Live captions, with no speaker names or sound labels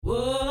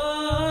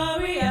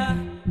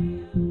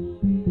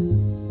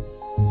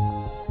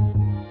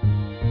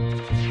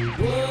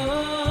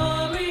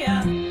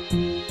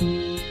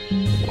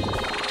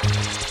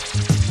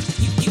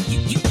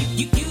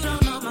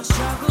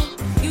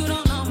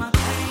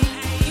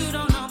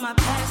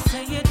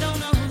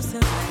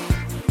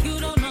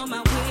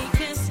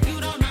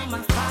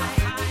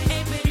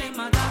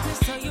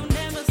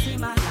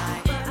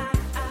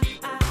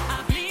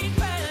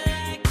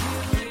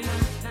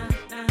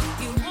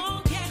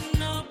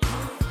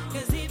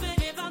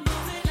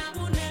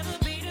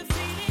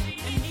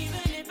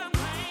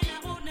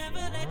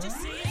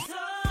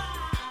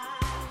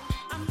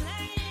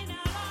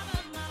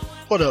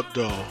What up,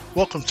 though?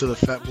 Welcome to the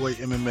Fat Boy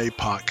MMA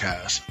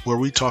podcast, where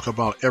we talk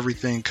about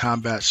everything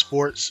combat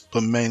sports,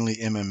 but mainly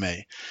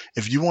MMA.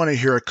 If you want to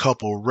hear a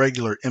couple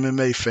regular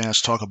MMA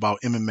fans talk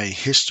about MMA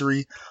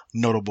history,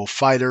 notable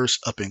fighters,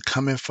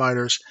 up-and-coming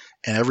fighters,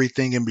 and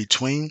everything in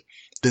between,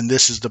 then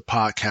this is the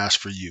podcast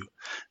for you.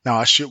 Now,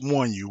 I should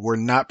warn you, we're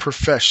not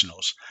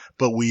professionals,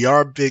 but we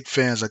are big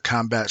fans of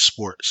combat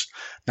sports.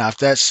 Now, if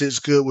that sits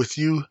good with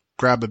you,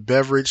 grab a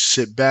beverage,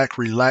 sit back,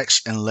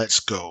 relax, and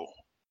let's go.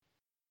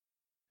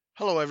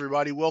 Hello,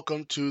 everybody.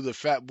 Welcome to the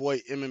Fat Boy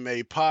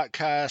MMA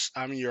podcast.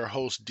 I'm your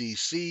host,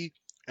 DC.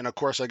 And of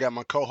course, I got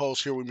my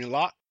co-host here with me,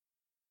 Locke.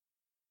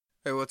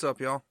 Hey, what's up,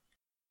 y'all?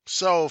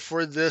 So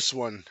for this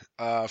one,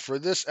 for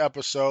this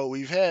episode,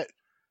 we've had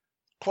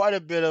quite a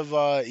bit of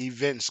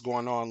events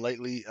going on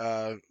lately.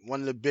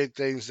 One of the big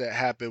things that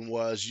happened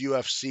was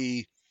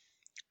UFC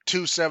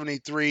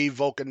 273,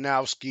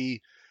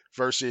 Volkanovski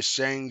versus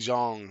Shang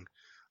Zhong,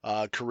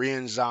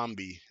 Korean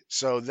Zombie.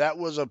 So that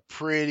was a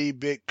pretty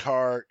big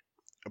card.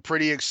 A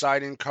pretty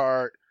exciting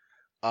card.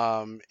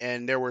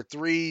 And there were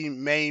three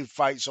main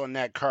fights on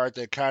that card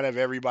that kind of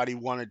everybody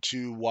wanted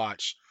to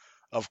watch.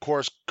 Of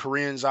course,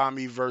 Korean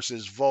Zombie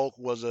versus Volk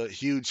was a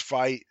huge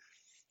fight.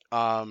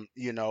 Volk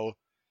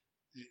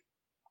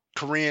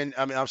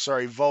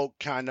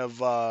kind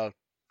of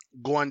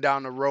going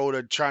down the road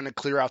of trying to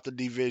clear out the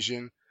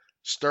division.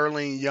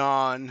 Sterling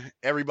Yan,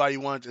 everybody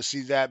wanted to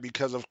see that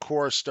because, of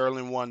course,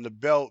 Sterling won the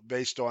belt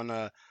based on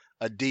a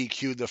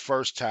DQ the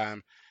first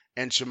time.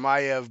 And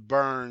Chimaev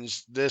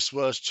Burns, this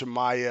was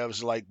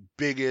Chimaev's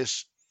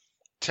biggest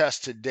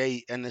test to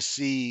date, and to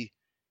see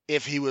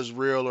if he was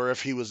real or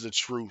if he was the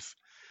truth.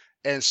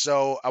 And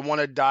so I want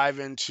to dive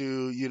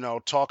into,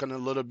 talking a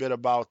little bit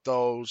about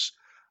those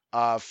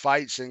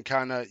fights and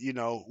kind of,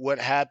 what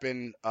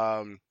happened.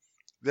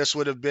 This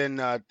would have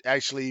been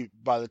actually,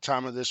 by the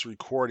time of this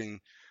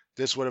recording,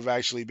 this would have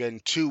actually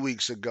been 2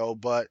 weeks ago,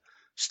 but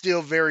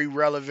still very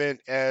relevant,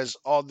 as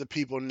all the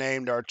people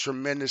named are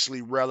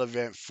tremendously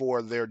relevant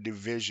for their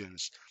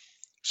divisions.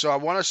 So I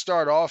want to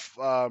start off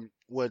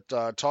with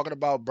talking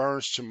about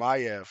Burns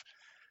Chimaev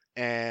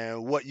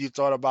and what you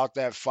thought about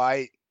that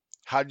fight.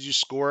 How did you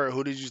score it?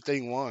 Who did you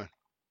think won?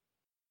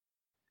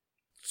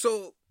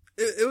 So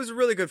it was a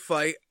really good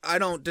fight. I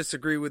don't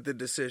disagree with the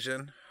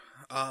decision.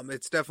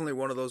 It's definitely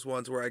one of those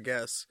ones where I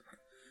guess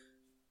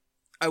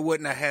I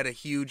wouldn't have had a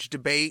huge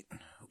debate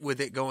with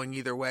it going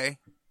either way.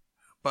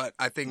 But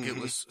I think it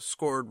was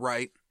scored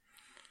right.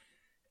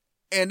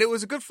 And it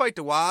was a good fight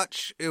to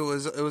watch. It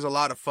was a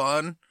lot of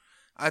fun.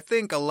 I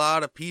think a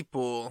lot of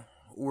people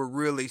were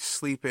really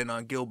sleeping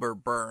on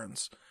Gilbert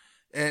Burns.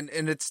 And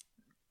it's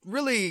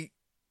really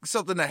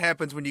something that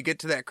happens when you get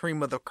to that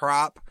cream of the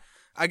crop.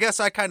 I guess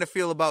I kind of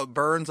feel about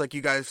Burns like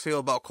you guys feel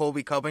about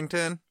Colby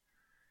Covington.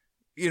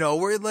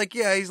 Where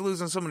he's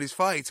losing some of these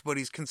fights, but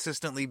he's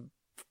consistently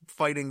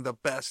fighting the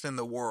best in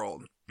the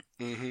world.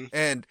 Mm-hmm.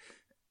 And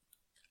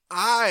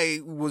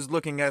I was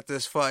looking at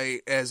this fight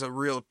as a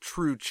real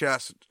true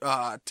test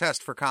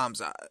for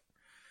Khamzat.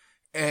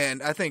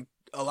 And I think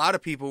a lot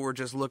of people were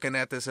just looking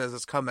at this as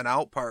his coming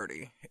out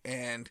party.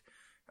 And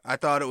I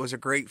thought it was a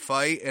great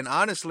fight. And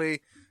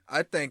honestly,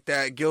 I think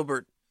that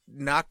Gilbert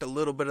knocked a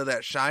little bit of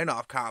that shine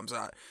off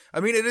Khamzat. I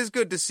mean, it is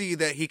good to see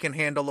that he can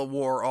handle a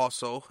war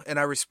also. And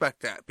I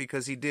respect that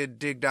because he did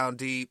dig down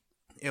deep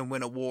and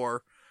win a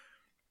war.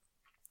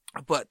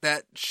 But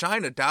that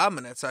shine of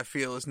dominance, I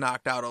feel, is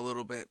knocked out a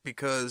little bit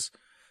because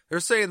they're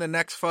saying the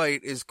next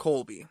fight is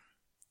Colby.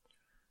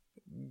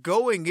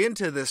 Going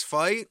into this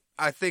fight,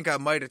 I think I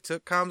might have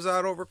took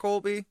Khamzat over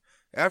Colby.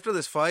 After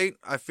this fight,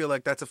 I feel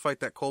like that's a fight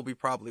that Colby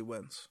probably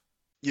wins.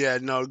 Yeah,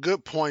 no,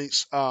 good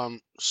points.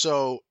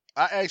 So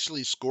I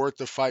actually scored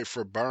the fight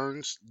for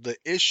Burns. The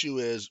issue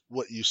is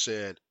what you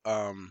said.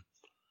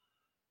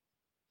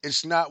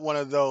 It's not one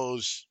of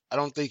those, I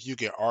don't think you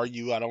can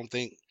argue. I don't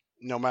think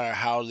no matter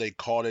how they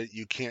called it,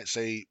 you can't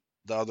say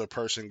the other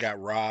person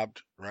got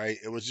robbed, right?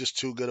 It was just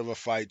too good of a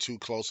fight, too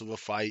close of a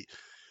fight.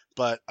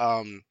 But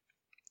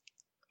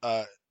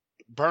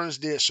Burns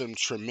did some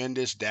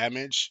tremendous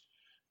damage.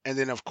 And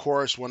then, of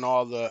course, when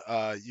all the,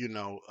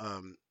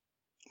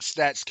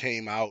 stats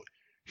came out,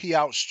 he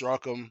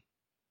outstruck him.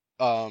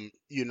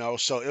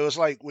 So it was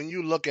like when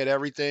you look at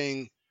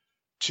everything,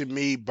 to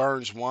me,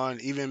 Burns won.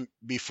 Even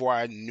before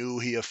I knew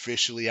he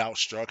officially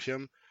outstruck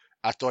him,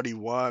 I thought he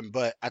won,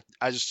 but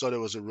I just thought it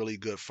was a really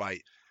good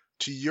fight.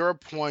 To your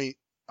point,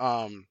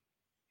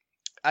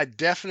 I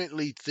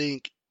definitely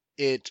think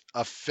it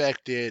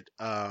affected.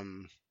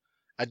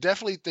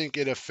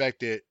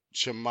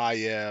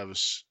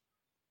 Chimaev's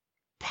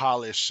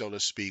polish, so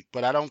to speak,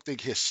 but I don't think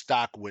his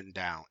stock went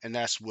down, and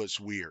that's what's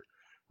weird,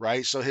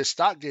 right? So his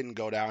stock didn't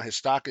go down. His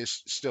stock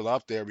is still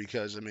up there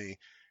because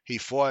he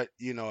fought,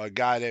 a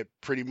guy that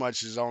pretty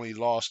much has only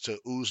lost to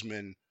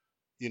Usman,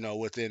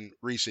 within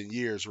recent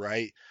years,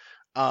 right?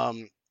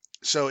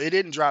 So it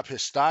didn't drop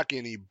his stock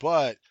any,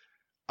 but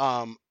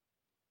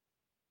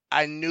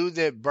I knew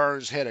that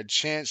Burns had a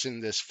chance in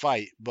this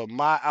fight, but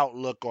my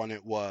outlook on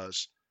it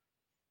was,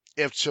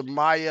 if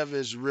Chimaev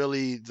is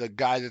really the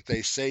guy that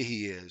they say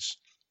he is,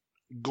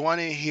 going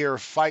in here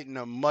fighting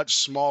a much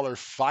smaller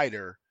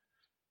fighter,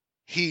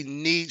 he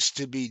needs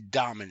to be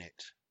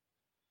dominant.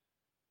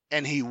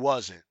 And he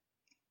wasn't,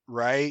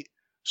 right?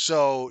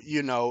 So,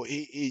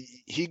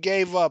 he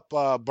gave up,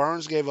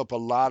 Burns gave up a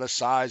lot of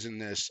size in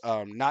this,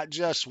 not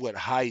just with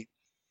height,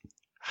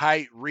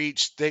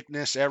 reach,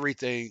 thickness,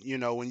 everything.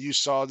 When you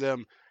saw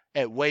them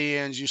at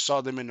weigh-ins, you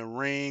saw them in the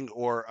ring,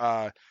 or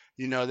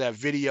that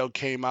video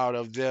came out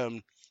of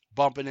them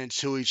bumping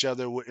into each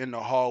other in the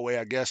hallway.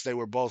 I guess they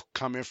were both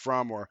coming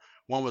from, or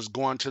one was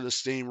going to the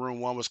steam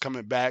room, one was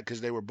coming back because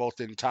they were both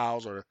in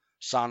towels or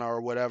sauna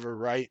or whatever,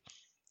 right?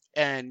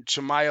 And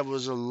Chimaev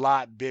was a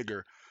lot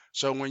bigger.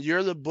 So when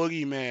you're the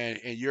boogeyman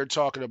and you're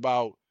talking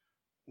about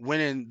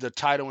winning the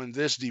title in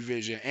this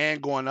division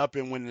and going up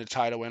and winning the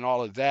title and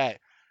all of that,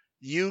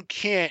 you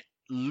can't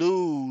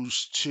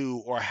lose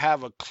to or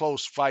have a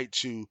close fight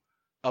to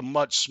a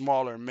much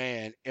smaller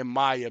man, in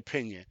my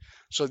opinion.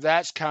 So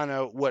that's kind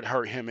of what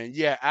hurt him. And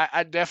yeah,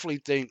 I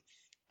definitely think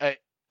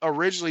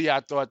originally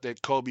I thought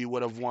that Kobe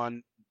would have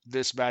won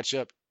this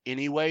matchup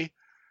anyway.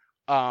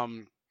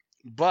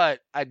 But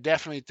I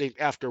definitely think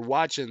after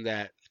watching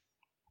that,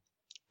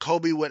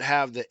 Kobe would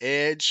have the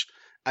edge.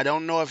 I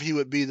don't know if he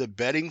would be the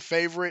betting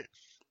favorite,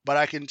 but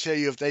I can tell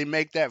you if they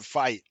make that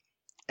fight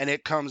and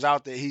it comes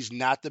out that he's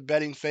not the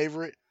betting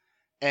favorite,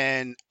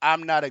 and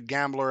I'm not a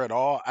gambler at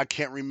all. I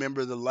can't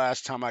remember the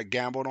last time I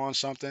gambled on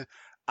something.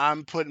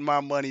 I'm putting my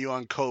money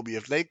on Kobe.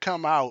 If they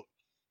come out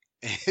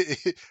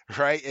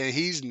right and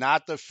he's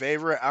not the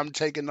favorite, I'm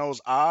taking those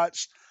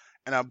odds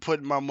and I'm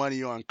putting my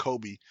money on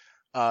Kobe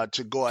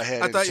to go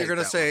ahead I and thought you take were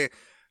gonna that say.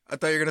 I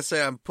thought you were gonna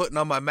say I'm putting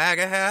on my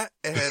MAGA hat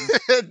and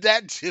one.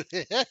 That too.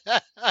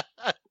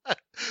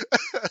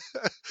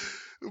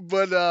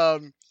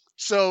 But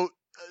so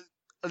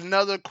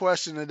another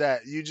question to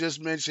that. You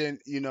just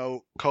mentioned,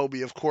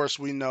 Kobe. Of course,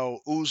 we know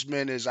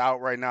Usman is out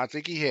right now. I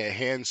think he had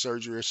hand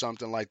surgery or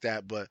something like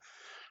that. But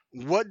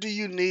what do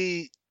you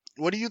need?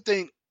 What do you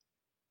think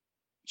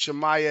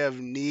Chimaev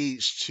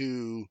needs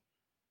to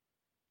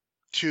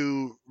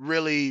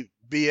really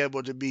be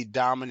able to be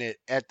dominant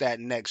at that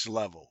next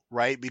level,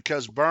 right?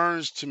 Because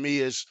Burns to me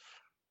is,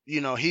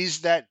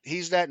 he's that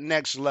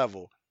next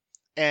level.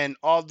 And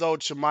although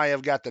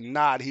Chimaev got the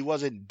nod, he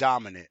wasn't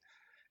dominant.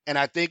 And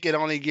I think it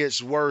only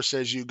gets worse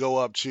as you go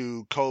up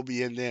to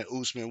Kobe and then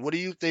Usman. What do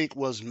you think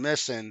was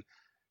missing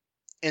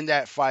in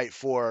that fight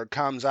for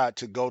Khamzat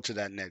to go to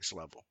that next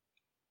level?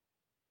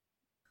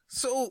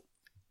 so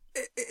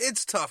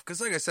it's tough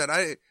because, like I said,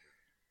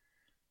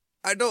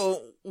 I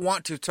don't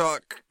want to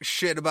talk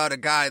shit about a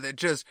guy that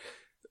just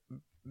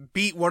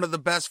beat one of the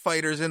best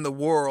fighters in the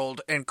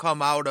world and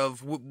come out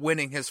of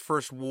winning his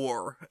first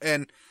war.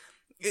 And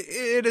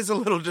it is a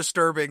little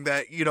disturbing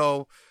that,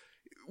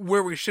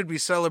 where we should be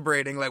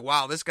celebrating, like,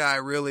 wow, this guy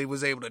really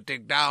was able to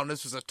dig down.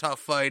 This was a tough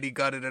fight. He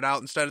gutted it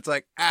out. Instead, it's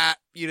like,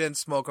 you didn't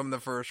smoke him the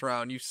first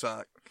round. You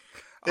suck.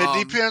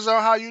 It depends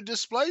on how you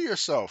display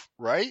yourself,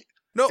 right?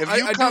 No, If I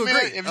you do come in,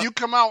 agree. if you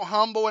come out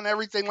humble and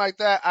everything like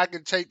that, I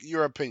can take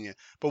your opinion.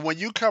 But when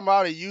you come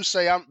out and you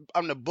say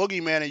I'm the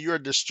boogeyman and you're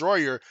a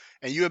destroyer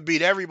and you have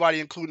beat everybody,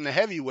 including the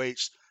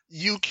heavyweights,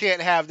 you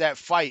can't have that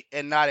fight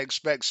and not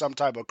expect some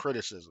type of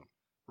criticism,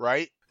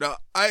 right? No,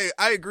 I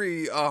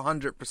agree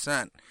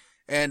 100%.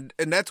 And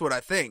that's what I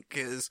think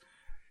is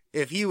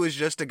if he was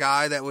just a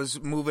guy that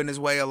was moving his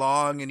way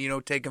along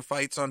and, taking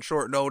fights on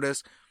short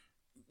notice,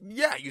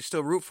 yeah, you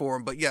still root for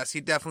him. But yes, he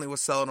definitely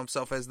was selling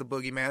himself as the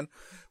boogeyman,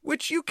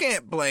 which you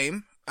can't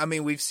blame. I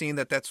mean, we've seen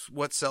that that's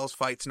what sells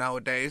fights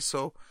nowadays.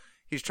 So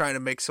he's trying to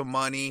make some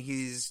money.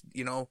 He's,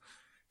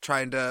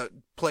 trying to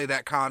play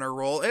that Conor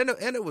role, and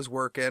it was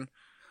working.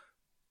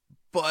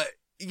 But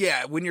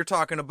yeah, when you're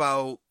talking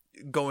about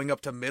going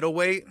up to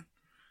middleweight,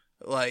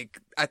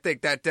 like, I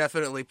think that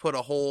definitely put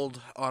a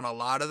hold on a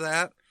lot of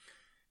that.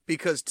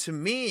 Because to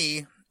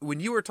me, when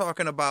you were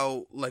talking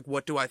about, like,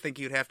 what do I think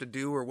you'd have to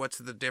do or what's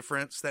the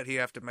difference that he'd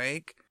have to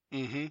make,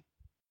 Mm-hmm.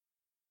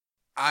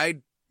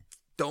 I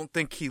don't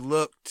think he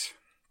looked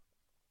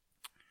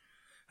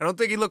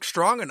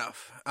strong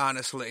enough,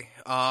 honestly,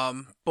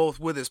 both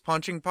with his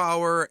punching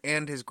power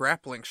and his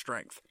grappling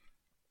strength.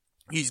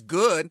 He's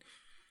good,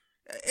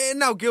 and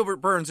now Gilbert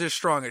Burns is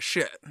strong as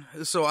shit,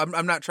 so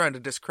I'm not trying to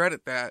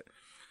discredit that.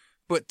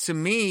 But to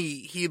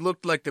me, he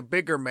looked like the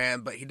bigger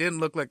man, but he didn't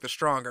look like the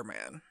stronger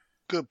man.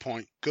 Good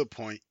point. Good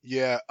point.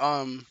 Yeah.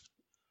 I'm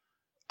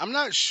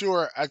not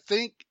sure. I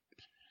think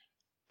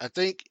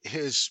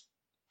his.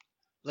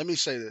 Let me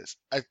say this.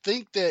 I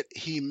think that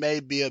he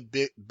may be a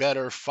bit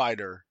better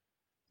fighter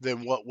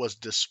than what was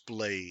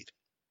displayed.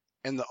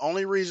 And the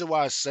only reason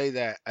why I say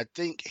that, I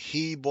think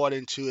he bought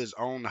into his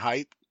own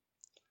hype,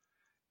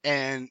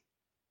 and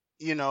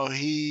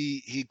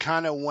he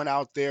kind of went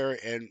out there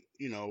and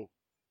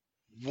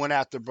went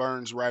after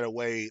Burns right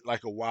away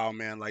like a wild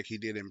man, like he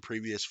did in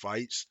previous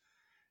fights.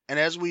 And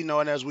as we know,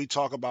 and as we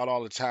talk about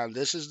all the time,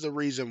 this is the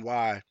reason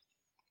why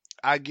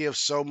I give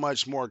so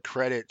much more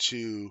credit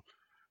to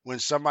when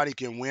somebody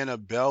can win a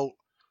belt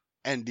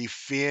and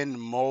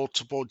defend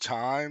multiple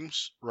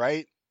times,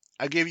 right?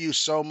 I give you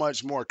so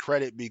much more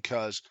credit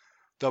because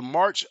the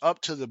march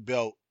up to the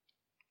belt,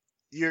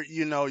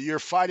 you're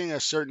fighting a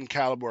certain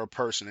caliber of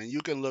person, and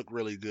you can look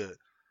really good.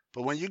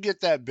 But when you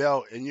get that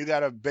belt and you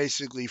got to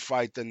basically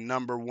fight the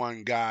number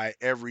one guy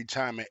every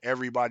time and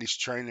everybody's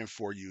training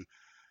for you,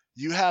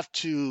 you have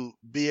to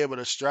be able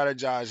to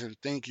strategize and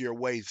think your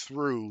way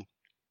through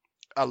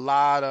a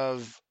lot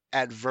of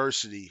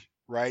adversity,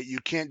 right? You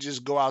can't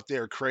just go out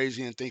there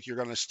crazy and think you're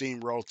going to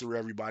steamroll through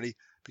everybody,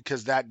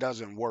 because that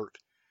doesn't work.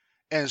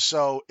 And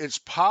so it's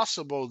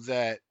possible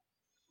that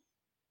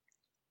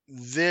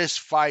this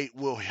fight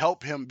will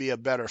help him be a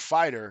better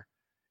fighter,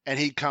 and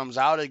he comes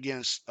out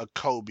against a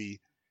Kobe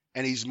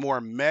and he's more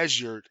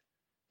measured,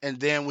 and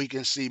then we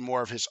can see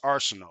more of his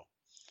arsenal.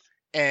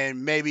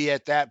 And maybe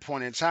at that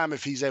point in time,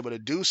 if he's able to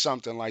do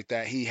something like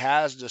that, he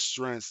has the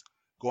strength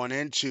going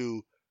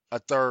into a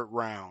third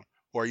round,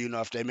 or,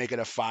 if they make it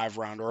a 5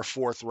 round or a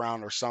 4th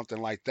round or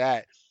something like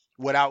that,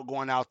 without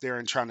going out there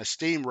and trying to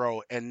steamroll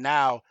and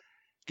now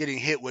getting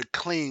hit with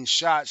clean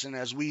shots. And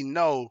as we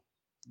know,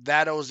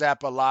 that'll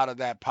zap a lot of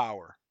that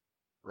power,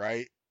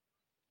 right?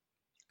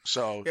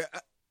 So Yeah,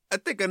 I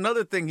think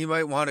another thing you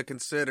might want to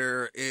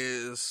consider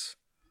is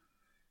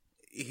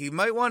he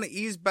might want to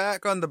ease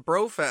back on the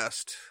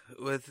Brofest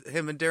with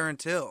him and Darren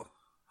Till.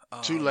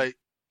 Too late.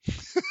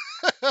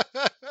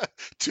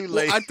 Too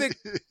late. Well,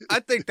 I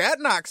think that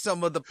knocked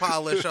some of the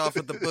polish off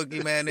of the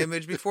Boogeyman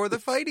image before the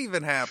fight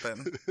even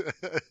happened.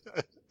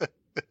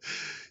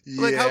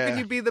 Yeah. Like, how can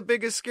you be the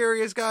biggest,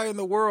 scariest guy in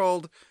the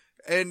world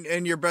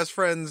and your best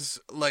friend's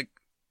like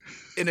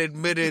an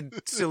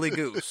admitted silly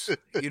goose?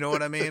 You know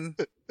what I mean?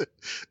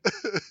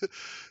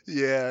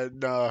 Yeah,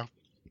 no.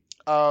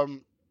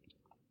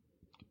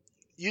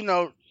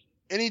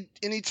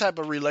 Any type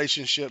of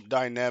relationship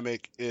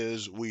dynamic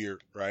is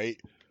weird, right?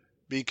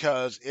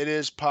 Because it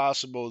is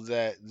possible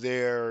that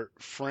their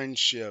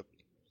friendship,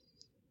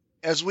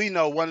 as we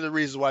know, one of the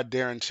reasons why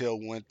Darren Till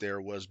went there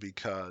was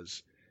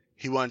because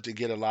he wanted to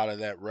get a lot of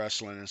that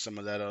wrestling and some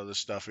of that other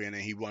stuff in,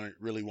 and he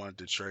really wanted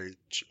to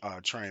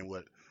train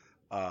with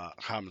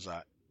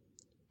Hamzat.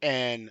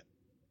 And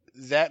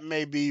that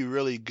may be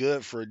really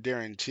good for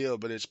Darren Till,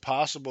 but it's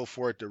possible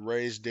for it to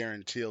raise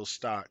Darren Till's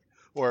stock,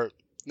 or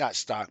not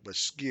stock, but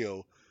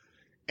skill,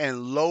 and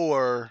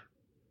lower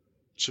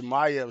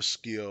Chimaev's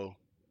skill,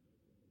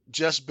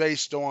 just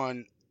based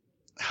on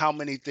how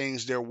many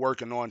things they're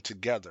working on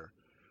together.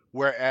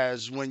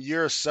 Whereas when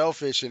you're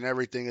selfish and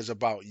everything is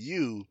about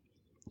you,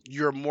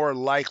 you're more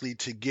likely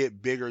to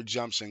get bigger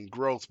jumps in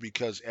growth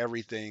because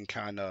everything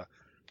kind of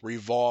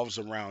revolves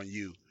around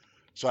you.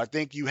 So I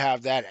think you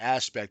have that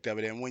aspect of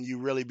it. And when you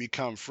really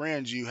become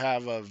friends, you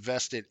have a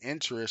vested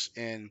interest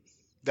in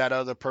that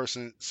other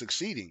person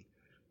succeeding,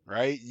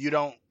 right?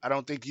 I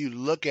don't think you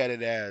look at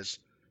it as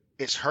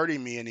it's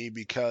hurting me any,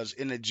 because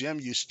in the gym,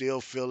 you still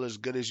feel as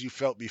good as you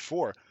felt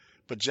before.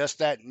 But just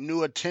that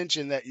new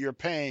attention that you're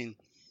paying,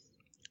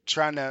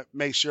 trying to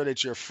make sure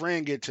that your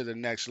friend get to the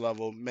next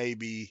level, may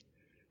be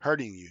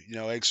hurting you,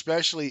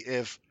 especially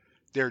if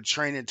they're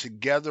training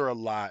together a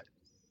lot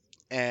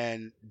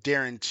and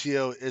Darren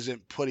Till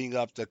isn't putting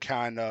up the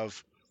kind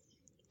of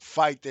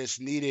fight that's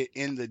needed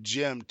in the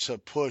gym to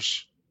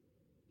push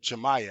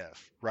Chimaev,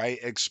 right?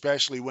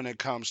 Especially when it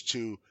comes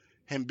to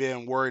him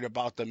being worried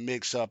about the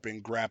mix-up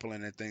and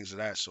grappling and things of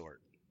that sort.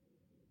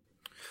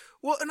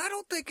 Well, and I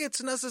don't think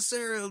it's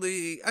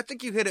necessarily... I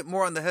think you hit it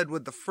more on the head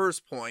with the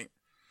first point.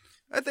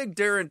 I think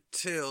Darren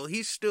Till,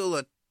 he's still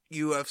a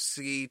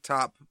UFC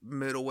top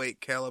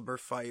middleweight caliber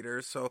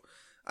fighter, so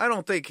I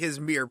don't think his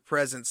mere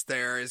presence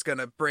there is going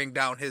to bring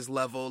down his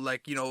level,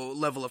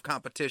 level of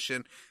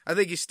competition. I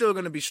think he's still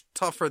going to be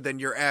tougher than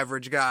your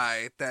average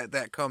guy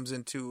that comes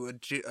into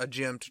a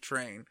gym to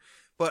train.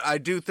 But I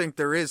do think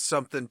there is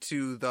something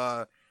to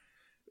the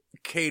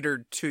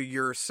catered to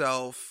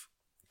yourself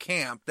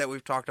camp that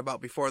we've talked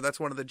about before. That's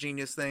one of the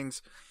genius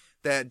things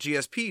that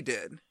GSP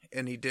did,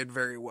 and he did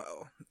very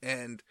well.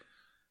 And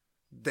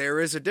there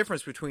is a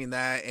difference between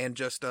that and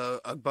just a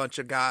bunch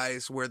of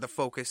guys where the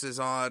focus is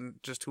on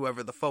just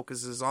whoever the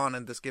focus is on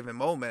in this given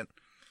moment.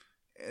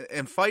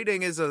 And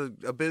fighting is a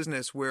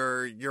business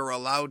where you're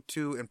allowed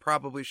to and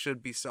probably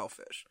should be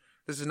selfish.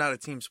 This is not a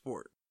team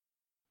sport.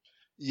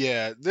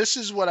 Yeah, this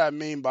is what I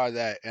mean by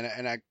that.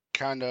 And I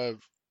kind of,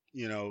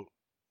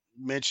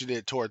 mentioned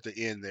it toward the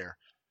end there.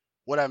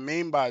 What I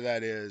mean by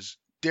that is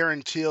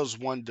Darren Till's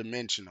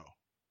one-dimensional.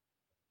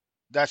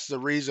 That's the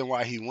reason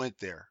why he went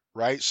there,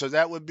 right? So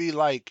that would be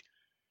like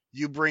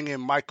you bring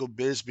in Michael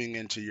Bisping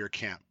into your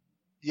camp.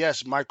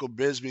 Yes, Michael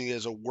Bisping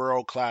is a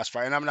world-class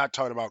fighter, and I'm not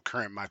talking about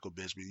current Michael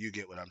Bisping. You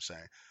get what I'm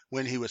saying.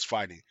 When he was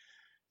fighting.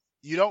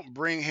 You don't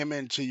bring him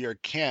into your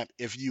camp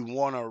if you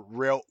want a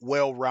real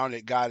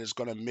well-rounded guy that's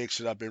going to mix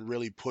it up and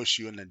really push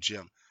you in the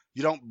gym.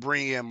 You don't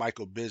bring in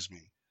Michael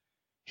Bisping.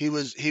 He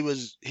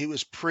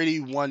was pretty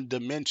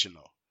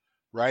one-dimensional,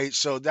 right?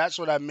 So that's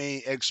what I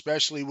mean,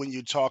 especially when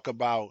you talk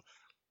about,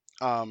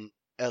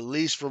 at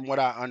least from what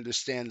I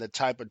understand, the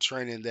type of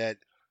training that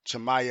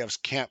Chimaev's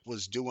camp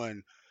was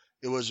doing.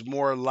 It was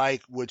more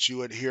like what you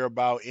would hear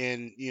about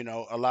in,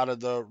 a lot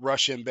of the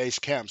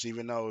Russian-based camps,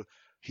 even though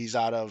He's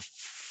out of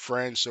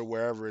France or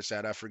wherever it's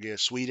at. I forget.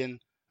 Sweden,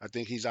 I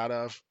think he's out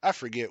of. I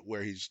forget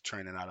where he's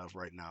training out of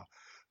right now.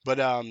 But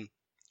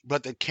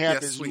the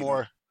camp Yes, is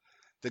Sweden.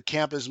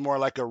 more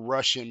like a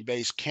Russian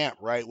based camp,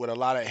 right? With a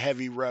lot of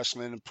heavy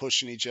wrestling and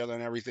pushing each other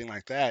and everything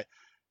like that.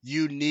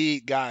 You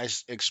need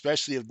guys,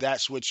 especially if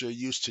that's what you're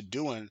used to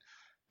doing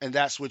and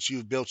that's what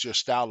you've built your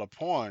style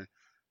upon.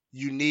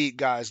 You need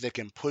guys that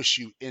can push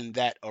you in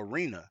that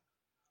arena.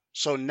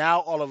 So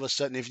now all of a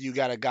sudden, if you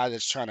got a guy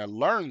that's trying to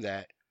learn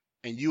that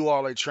and you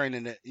all are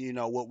training it,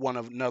 with one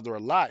another a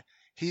lot,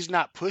 he's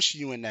not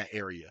pushing you in that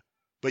area,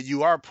 but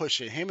you are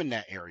pushing him in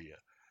that area.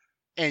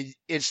 And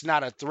it's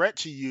not a threat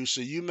to you.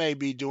 So you may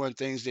be doing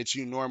things that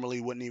you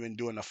normally wouldn't even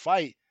do in a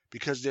fight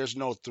because there's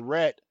no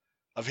threat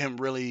of him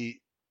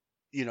really,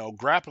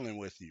 grappling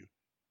with you.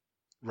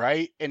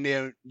 Right. And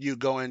then you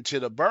go into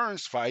the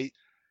Burns fight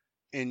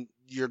and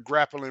your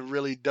grappling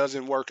really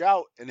doesn't work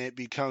out and it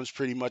becomes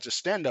pretty much a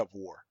stand up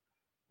war.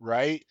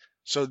 Right.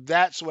 So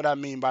that's what I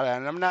mean by that.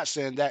 And I'm not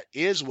saying that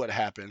is what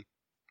happened.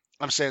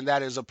 I'm saying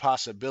that is a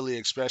possibility,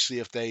 especially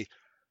if they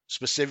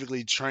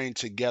specifically train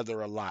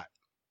together a lot.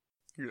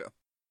 Yeah.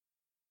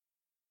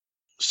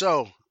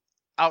 So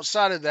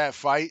outside of that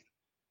fight,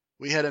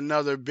 we had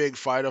another big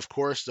fight, of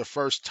course, the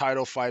first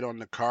title fight on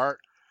the card,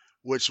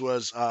 which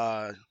was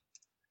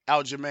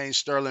Aljamain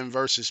Sterling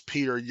versus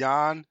Peter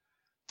Yan,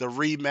 the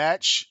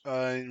rematch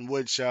in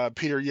which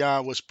Peter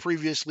Yan was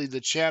previously the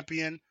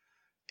champion,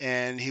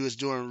 and he was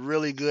doing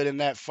really good in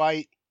that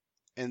fight,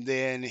 and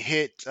then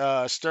hit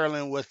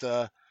Sterling with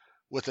a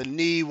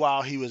knee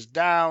while he was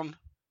down.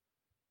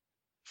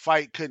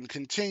 Fight couldn't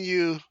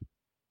continue,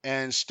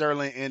 and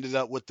Sterling ended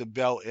up with the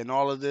belt. And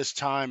all of this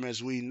time,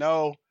 as we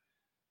know,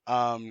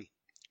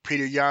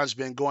 Peter Yan's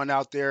been going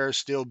out there,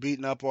 still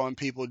beating up on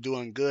people,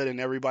 doing good, and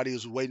everybody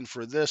was waiting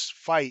for this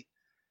fight,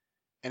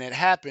 and it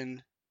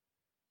happened,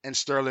 and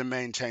Sterling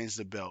maintains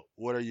the belt.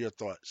 What are your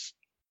thoughts?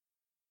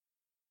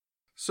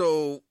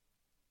 So,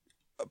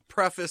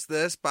 preface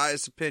this,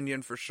 biased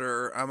opinion for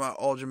sure. I'm an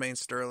Aljamain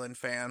Sterling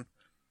fan.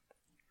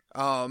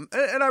 And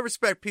I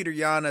respect Peter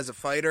Yan as a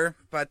fighter,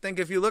 but I think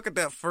if you look at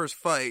that first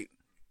fight,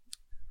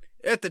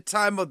 at the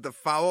time of the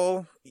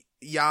foul,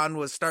 Yan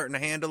was starting to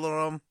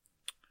handle him.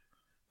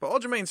 But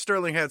Aljamain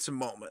Sterling had some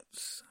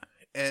moments.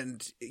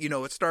 And,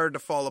 it started to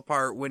fall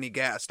apart when he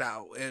gassed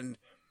out. And,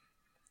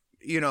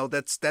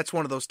 that's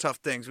one of those tough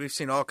things. We've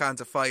seen all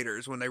kinds of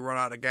fighters when they run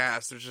out of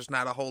gas. There's just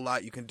not a whole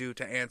lot you can do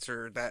to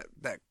answer that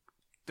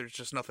there's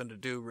just nothing to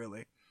do,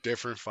 really.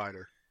 Different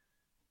fighter.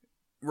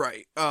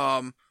 Right.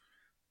 But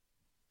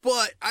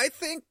I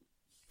think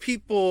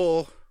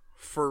people,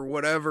 for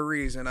whatever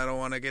reason, I don't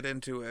want to get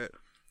into it,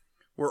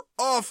 were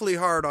awfully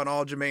hard on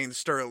Aljamain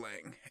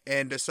Sterling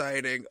and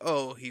deciding,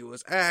 oh, he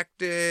was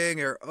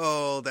acting, or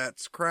oh,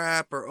 that's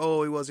crap, or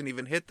oh, he wasn't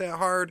even hit that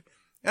hard.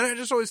 And I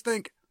just always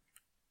think,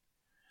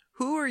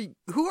 who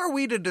are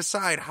we to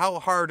decide how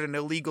hard an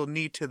illegal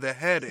knee to the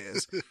head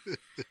is?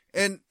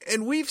 and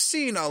we've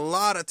seen a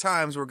lot of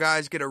times where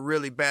guys get a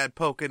really bad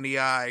poke in the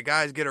eye,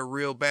 guys get a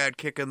real bad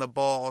kick in the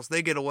balls,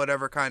 they get a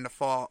whatever kind of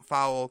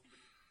foul,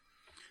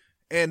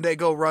 and they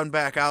go run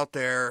back out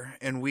there,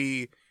 and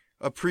we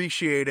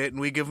appreciate it, and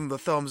we give them the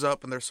thumbs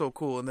up, and they're so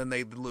cool, and then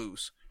they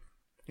lose.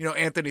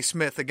 Anthony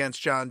Smith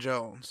against John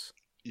Jones.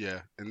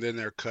 Yeah, and then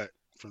they're cut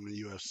from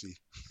the UFC.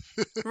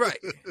 Right.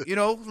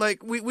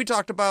 Like we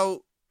talked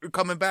about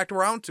coming back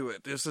around to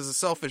it. This is a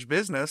selfish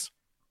business.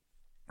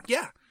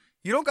 Yeah.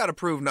 You don't got to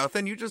prove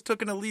nothing. You just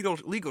took an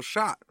illegal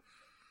shot.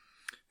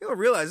 You don't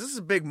realize this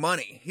is big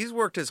money. He's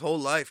worked his whole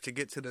life to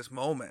get to this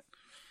moment.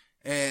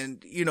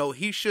 And,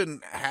 he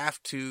shouldn't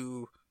have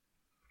to,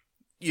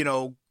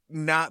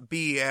 not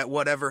be at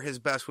whatever his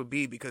best would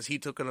be because he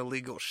took an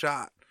illegal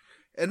shot.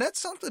 And that's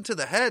something to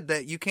the head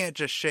that you can't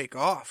just shake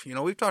off.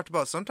 We've talked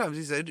about sometimes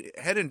these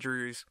head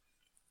injuries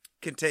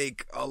can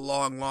take a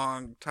long,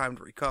 long time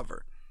to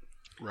recover.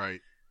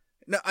 Right.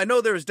 Now, I know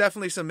there was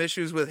definitely some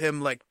issues with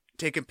him, like,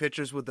 taking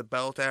pictures with the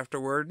belt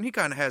afterward, and he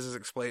kind of has his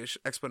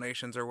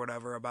explanations or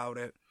whatever about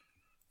it.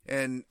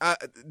 And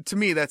to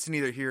me, that's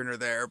neither here nor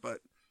there, but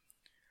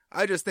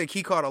I just think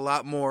he caught a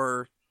lot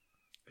more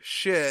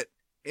shit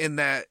in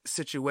that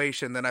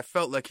situation than I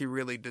felt like he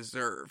really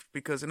deserved,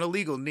 because an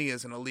illegal knee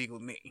is an illegal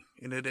knee,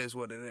 and it is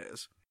what it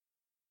is.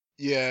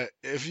 Yeah,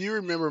 if you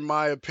remember,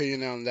 my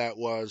opinion on that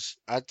was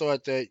I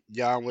thought that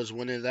Yan was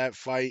winning that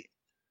fight,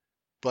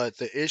 but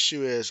the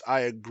issue is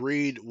I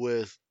agreed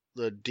with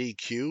the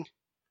DQ,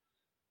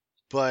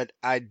 but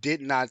I did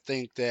not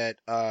think that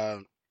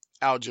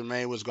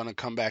Aljamain was going to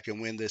come back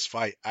and win this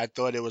fight. I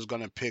thought it was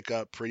going to pick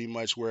up pretty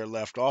much where it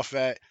left off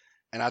at,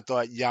 and I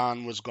thought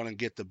Yan was going to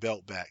get the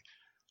belt back.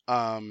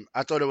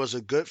 I thought it was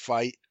a good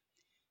fight.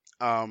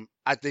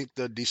 I think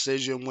the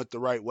decision went the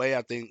right way.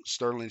 I think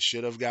Sterling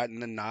should have gotten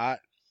the nod.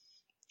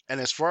 And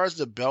as far as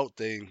the belt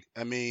thing,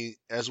 I mean,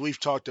 as we've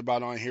talked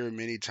about on here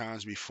many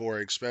times before,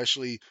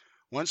 especially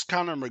once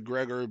Conor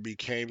McGregor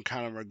became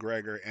Conor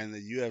McGregor and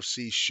the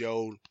UFC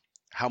showed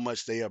how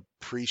much they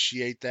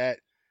appreciate that,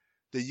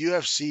 the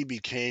UFC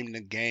became the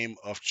game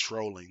of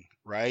trolling,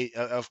 right?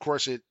 Of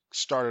course, it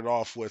started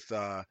off with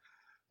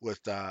with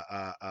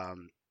uh,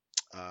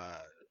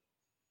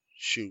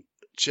 shoot,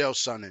 Chael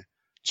Sonnen.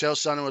 Chael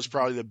Sonnen was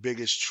probably the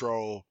biggest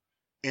troll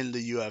in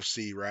the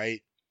UFC,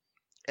 right?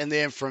 And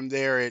then from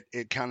there,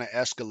 it kind of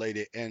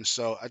escalated. And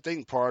so I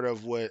think part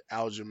of what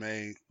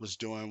Aljamain was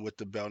doing with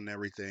the belt and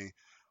everything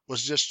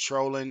was just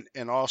trolling.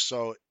 And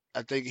also,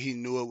 I think he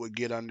knew it would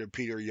get under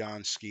Peter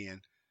Yan's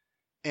skin.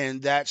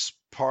 And that's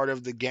part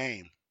of the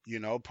game. You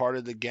know, part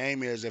of the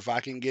game is if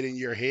I can get in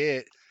your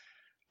head,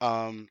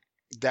 um,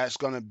 that's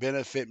going to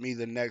benefit me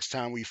the next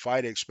time we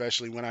fight,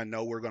 especially when I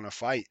know we're going to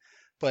fight.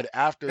 But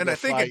after And the I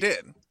think it fight,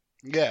 did.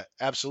 yeah,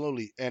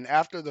 absolutely. And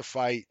after the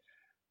fight,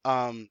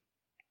 um,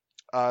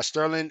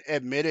 Sterling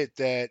admitted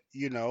that,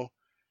 you know,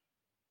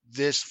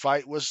 this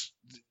fight was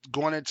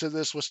going into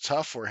this was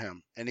tough for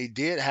him. And he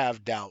did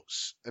have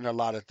doubts and a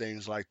lot of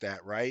things like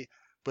that, right?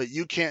 But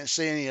you can't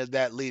say any of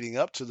that leading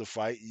up to the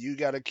fight. You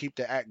got to keep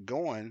the act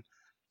going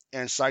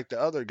and psych the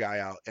other guy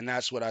out. And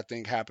that's what I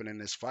think happened in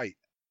this fight.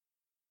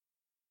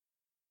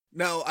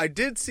 Now, I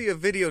did see a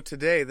video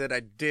today that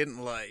I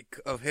didn't like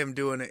of him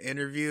doing an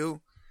interview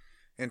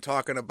and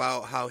talking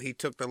about how he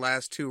took the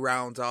last 2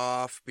 rounds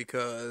off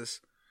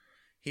because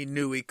he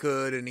knew he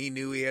could and he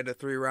knew he had the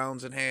 3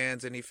 rounds in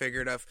hands, and he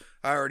figured if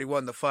I already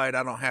won the fight,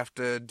 I don't have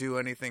to do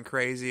anything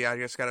crazy. I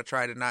just got to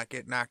try to not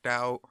get knocked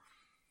out.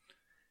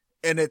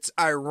 And it's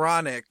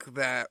ironic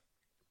that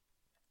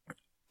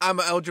I'm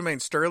an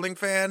Aljamain Sterling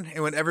fan,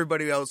 and when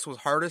everybody else was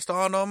hardest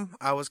on him,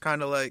 I was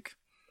kind of like,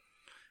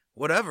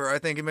 whatever, I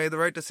think he made the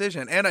right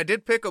decision. And I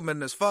did pick him in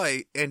this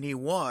fight, and he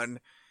won.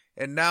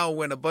 And now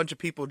when a bunch of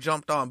people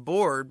jumped on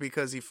board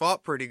because he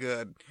fought pretty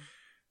good,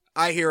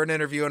 I hear an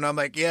interview and I'm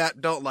like, yeah,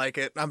 don't like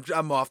it.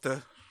 I'm off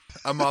the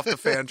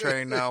fan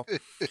train now.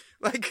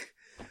 Like,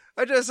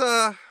 I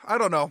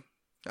don't know.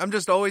 I'm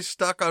just always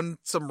stuck on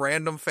some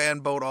random fan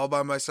boat all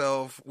by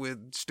myself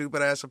with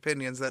stupid ass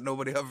opinions that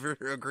nobody ever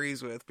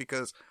agrees with,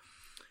 because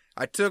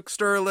I took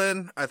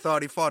Sterling. I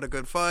thought he fought a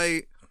good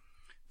fight,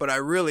 but I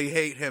really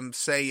hate him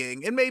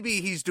saying, and maybe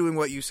he's doing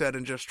what you said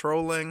and just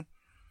trolling,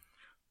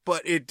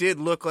 but it did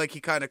look like he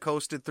kind of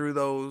coasted through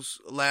those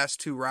last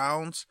 2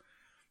 rounds.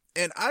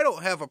 And I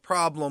don't have a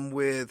problem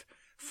with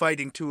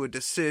fighting to a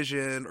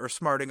decision or a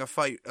smart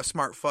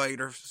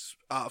fight, or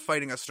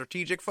fighting a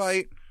strategic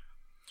fight.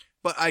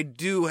 But I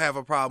do have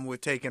a problem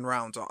with taking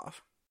rounds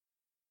off.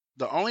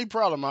 The only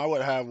problem I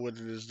would have with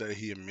it is that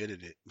he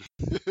admitted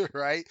it,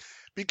 right?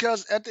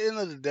 Because at the end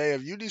of the day,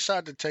 if you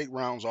decide to take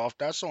rounds off,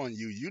 that's on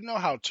you. You know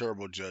how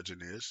terrible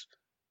judging is,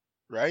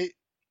 right?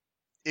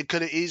 It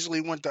could have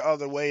easily went the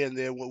other way, and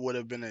then what would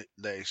have been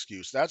the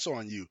excuse? That's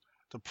on you.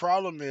 The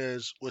problem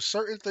is with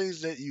certain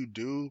things that you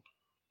do,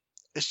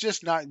 it's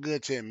just not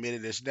good to admit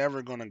it. It's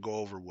never going to go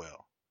over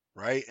well,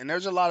 right? And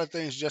there's a lot of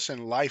things just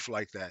in life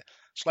like that.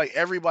 It's like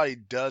everybody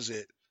does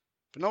it,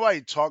 but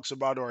nobody talks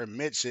about it or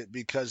admits it,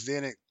 because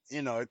then it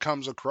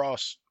comes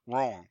across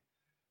wrong.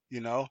 You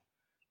know,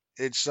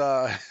 it's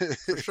For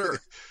sure.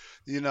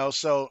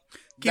 so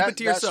Keep it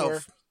to yourself.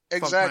 Where,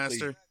 exactly,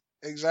 Funkmaster.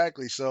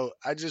 exactly. So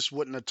I just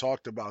wouldn't have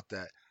talked about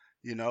that,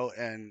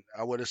 and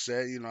I would have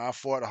said, I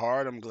fought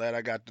hard. I'm glad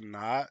I got the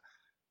nod,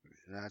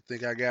 and I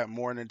think I got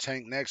more in the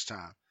tank next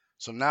time.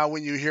 So now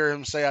when you hear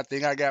him say, I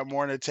think I got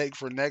more in the tank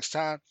for next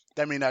time,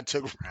 that means I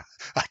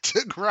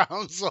took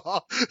rounds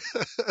off.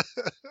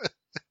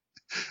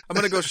 I'm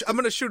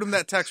gonna shoot him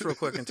that text real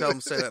quick and tell him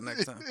to say that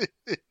next time.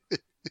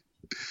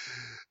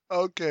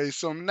 Okay,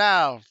 so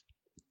now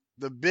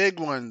the big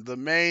one, the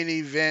main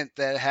event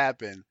that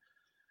happened.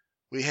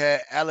 We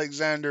had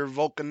Alexander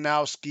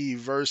Volkanovski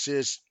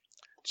versus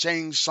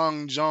Chang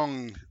Sung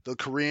Jung, the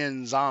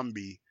Korean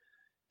Zombie.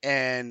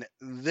 And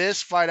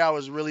this fight I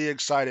was really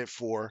excited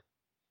for.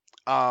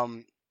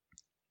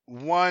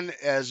 One,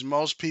 as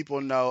most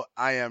people know,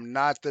 I am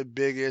not the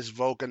biggest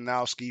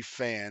Volkanovski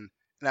fan,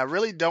 and I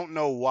really don't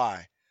know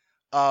why.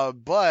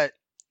 But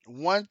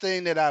one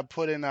thing that I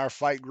put in our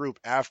fight group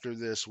after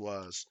this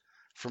was,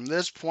 from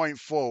this point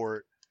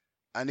forward,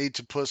 I need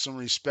to put some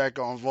respect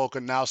on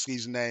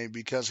Volkanovski's name,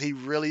 because he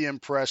really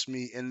impressed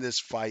me in this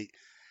fight.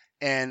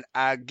 And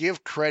I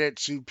give credit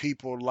to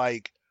people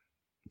like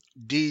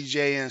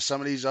DJ and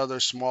some of these other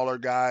smaller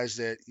guys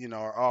that,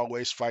 are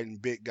always fighting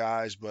big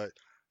guys. But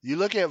you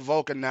look at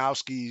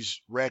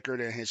Volkanovski's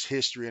record and his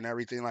history and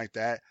everything like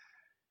that,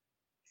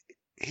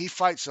 he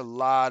fights a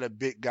lot of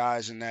big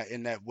guys in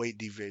that weight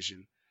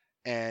division.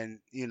 And,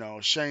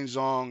 Shane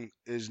Zong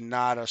is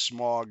not a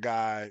small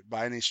guy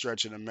by any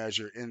stretch of the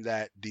measure in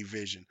that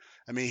division.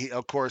 I mean,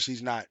 of course,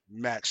 he's not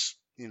max,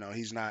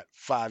 he's not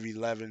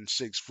 5'11",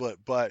 6 foot,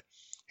 but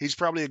he's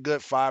probably a good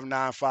 5'9",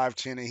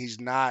 5'10", and he's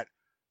not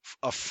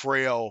a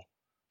frail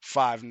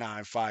 5'9",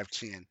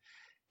 5'10".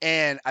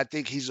 And I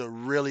think he's a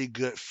really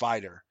good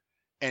fighter.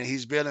 And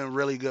he's been a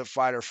really good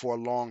fighter for a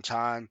long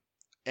time.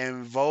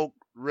 And Volk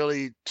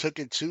really took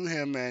it to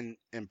him and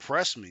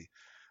impressed me.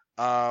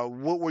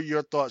 What were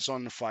your thoughts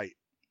on the fight?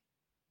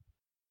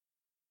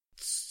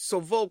 So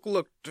Volk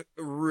looked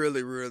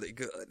really, really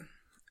good.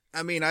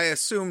 I mean, I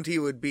assumed he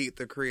would beat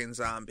the Korean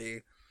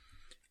Zombie.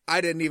 I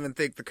didn't even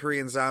think the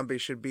Korean Zombie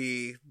should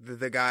be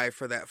the guy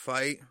for that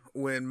fight.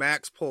 When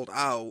Max pulled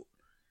out,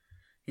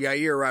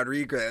 Yair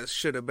Rodriguez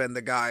should have been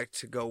the guy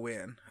to go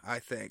in, I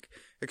think.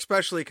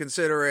 Especially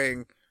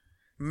considering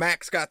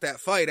Max got that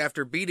fight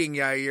after beating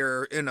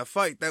Yair in a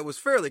fight that was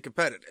fairly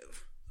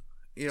competitive.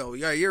 You know,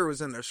 Yair was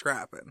in there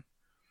scrapping.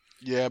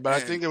 Yeah, but I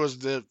think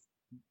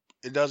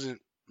it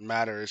doesn't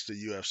matter, it's the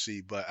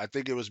UFC, but I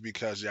think it was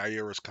because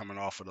Yair was coming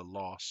off of the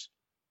loss.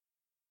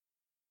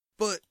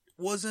 But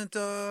wasn't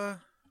it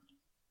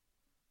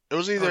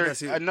was either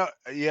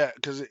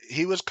because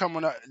he was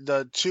coming up.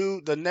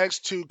 The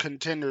next two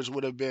contenders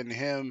would have been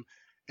him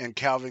and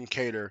Calvin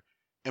Kattar,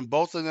 and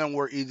both of them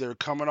were either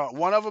coming off.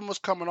 One of them was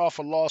coming off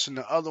a loss, and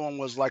the other one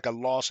was like a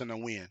loss and a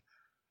win.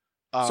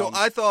 So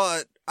I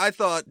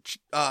thought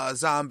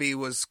Zombie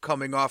was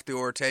coming off the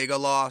Ortega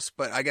loss,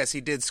 but I guess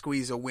he did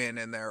squeeze a win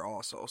in there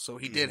also. So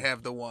he did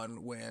have the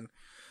one win.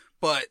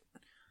 But,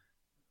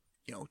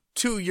 you know,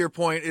 to your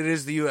point, it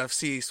is the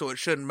UFC, so it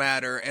shouldn't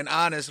matter. And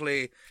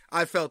honestly,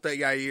 I felt that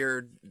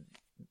Yair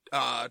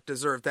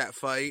deserved that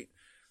fight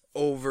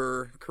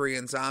over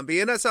Korean Zombie.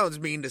 And that sounds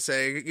mean to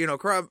say. You know,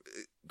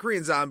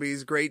 Korean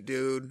Zombie's a great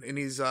dude, and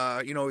he's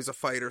he's a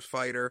fighter's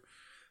fighter.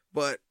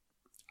 But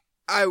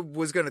I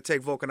was going to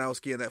take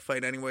Volkanovski in that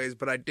fight anyways,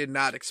 but I did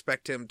not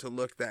expect him to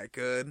look that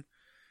good.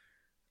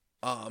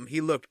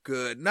 He looked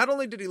good. Not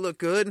only did he look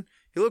good,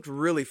 he looked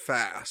really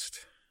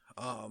fast.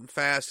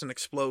 Fast and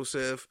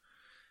explosive.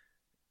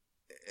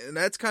 And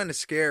that's kind of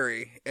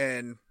scary.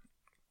 And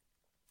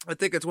I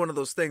think it's one of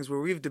those things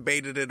where we've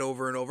debated it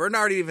over and over.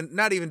 Not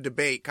even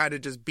debate, kind of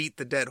just beat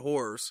the dead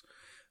horse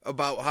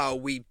about how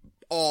we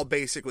all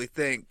basically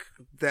think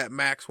that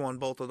Max won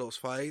both of those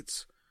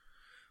fights.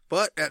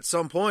 But at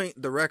some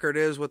point, the record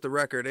is what the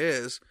record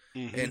is.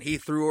 Mm-hmm. And he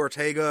threw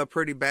Ortega a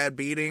pretty bad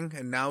beating.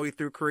 And now he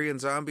threw Korean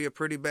Zombie a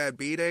pretty bad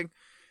beating.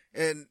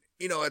 And,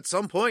 you know, at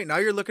some point, now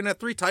you're looking at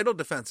 3 title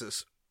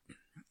defenses.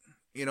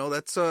 You know,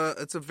 it's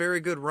a very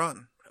good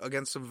run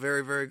against some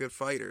very, very good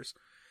fighters.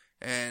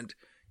 And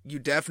you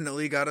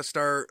definitely got to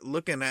start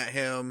looking at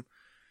him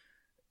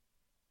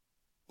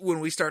when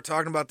we start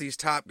talking about these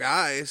top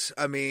guys.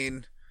 I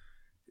mean,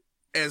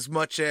 as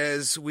much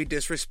as we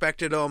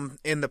disrespected him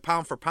in the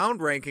pound for pound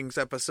rankings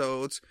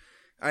episodes,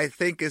 I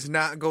think is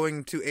not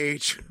going to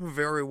age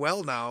very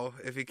well now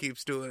if he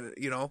keeps doing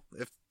it, you know,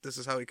 if this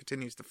is how he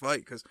continues to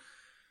fight. Because,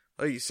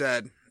 like you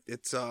said,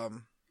 it's,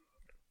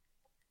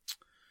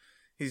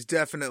 he's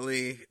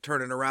definitely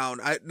turning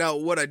around. Now,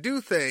 what I do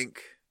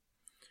think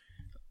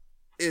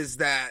is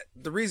that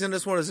the reason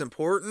this one is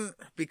important,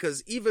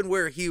 because even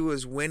where he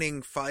was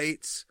winning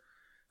fights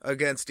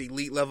against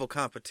elite level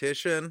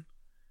competition,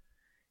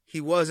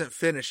 he wasn't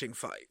finishing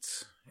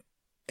fights.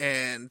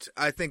 And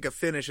I think a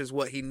finish is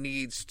what he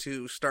needs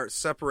to start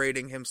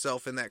separating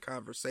himself in that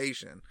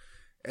conversation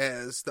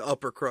as the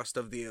upper crust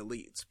of the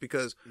elites.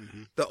 Because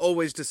the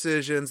always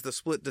decisions, the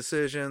split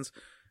decisions,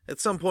 at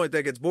some point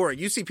that gets boring.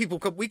 You see people,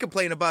 we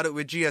complain about it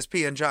with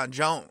GSP and John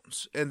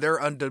Jones, and they're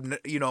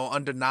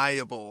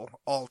undeniable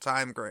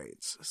all-time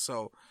grades.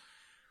 So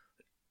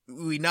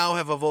we now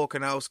have a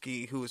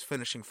Volkanovski who is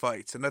finishing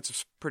fights, and that's a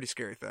pretty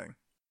scary thing.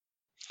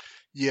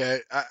 Yeah,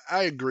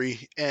 I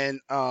agree.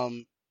 And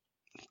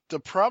the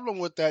problem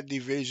with that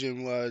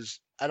division was,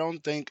 I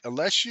don't think,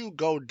 unless you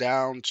go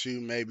down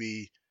to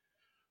maybe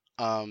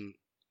Arnold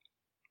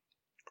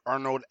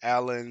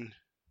Allen,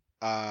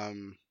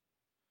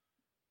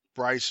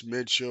 Bryce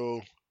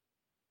Mitchell,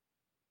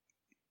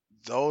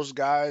 those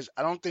guys,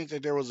 I don't think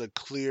that there was a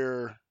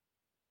clear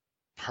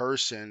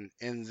person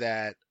in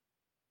that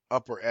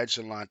upper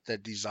echelon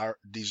that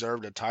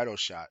deserved a title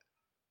shot.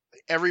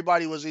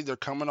 Everybody was either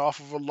coming off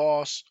of a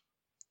loss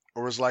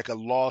or was like a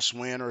loss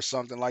win or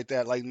something like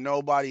that. Like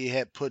nobody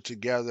had put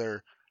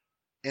together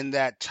in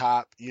that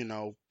top,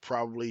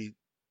 probably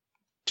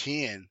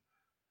 10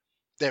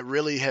 that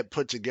really had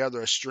put together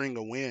a string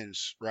of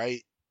wins,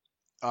 right?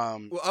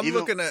 Well, I'm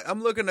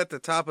looking at the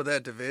top of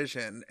that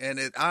division, and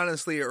it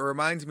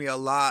reminds me a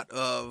lot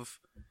of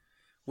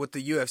what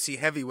the UFC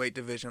heavyweight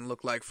division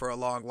looked like for a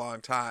long, long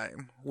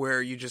time,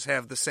 where you just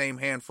have the same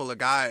handful of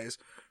guys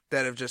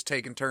that have just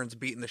taken turns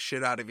beating the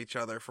shit out of each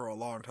other for a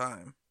long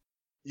time.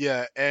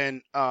 Yeah,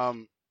 and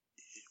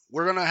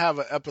we're going to have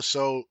an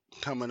episode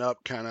coming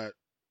up kind of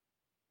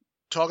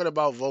talking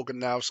about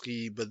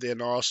Volkanovski, but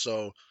then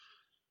also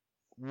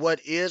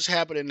what is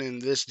happening in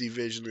this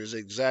division is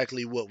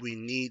exactly what we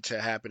need to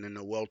happen in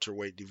the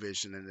welterweight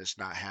division, and it's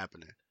not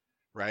happening,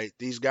 right?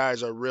 These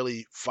guys are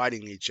really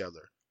fighting each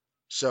other.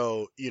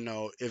 So,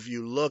 if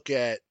you look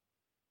at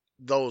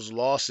those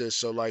losses,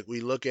 so like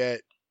we look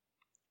at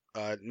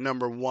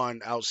number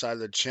 1 outside of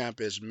the champ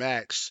is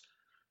Max.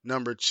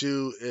 Number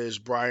 2 is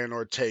Brian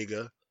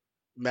Ortega.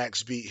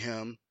 Max beat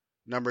him.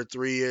 Number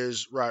 3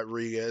 is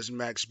Rodriguez.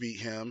 Max beat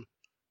him.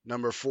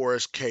 Number 4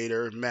 is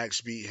Kattar.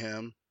 Max beat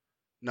him.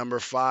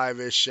 Number 5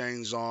 is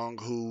Shane Zong,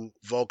 who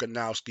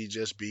Volkanovski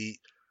just beat.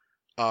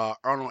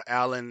 Arnold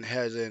Allen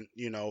hasn't,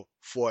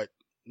 fought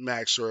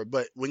Max.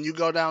 But when you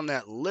go down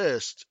that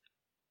list,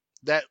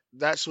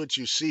 that's what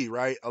you see,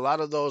 right? A lot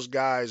of those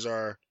guys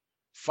are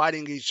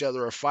fighting each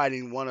other or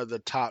fighting one of the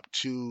top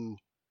two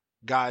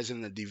guys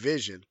in the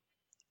division.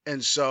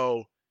 And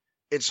so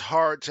it's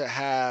hard to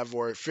have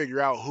or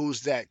figure out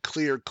who's that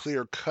clear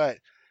cut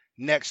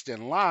next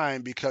in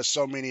line because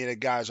so many of the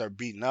guys are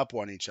beating up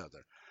on each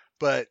other.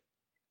 But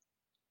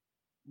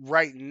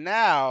right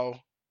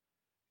now,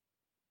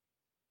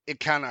 it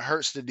kind of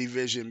hurts the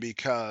division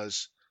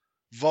because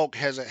Volk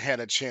hasn't had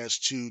a chance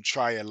to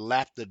try and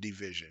lap the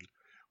division.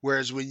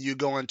 Whereas when you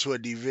go into a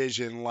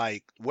division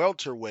like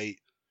welterweight,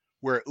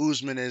 where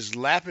Usman is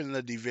lapping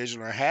the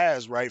division or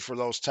has, right, for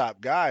those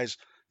top guys,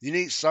 you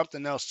need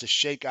something else to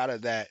shake out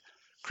of that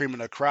cream of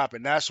the crop.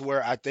 And that's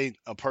where I think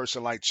a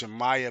person like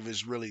Chimaev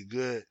is really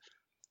good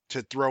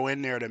to throw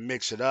in there to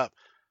mix it up.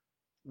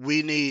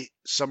 We need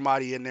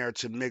somebody in there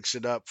to mix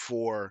it up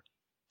for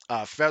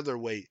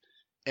featherweight.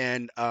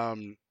 And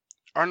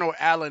Arnold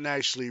Allen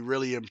actually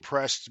really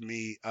impressed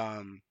me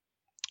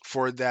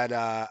for that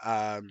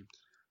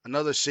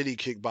another city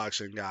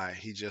kickboxing guy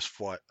he just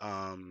fought.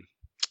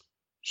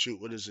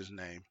 Shoot, what is his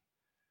name?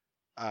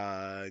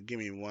 Give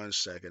me 1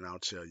 second, I'll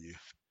tell you.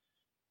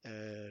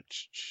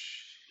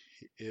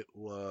 It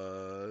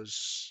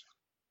was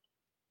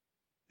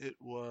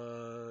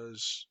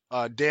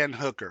Dan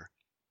Hooker.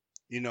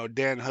 You know,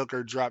 Dan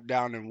Hooker dropped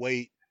down in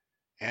weight,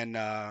 and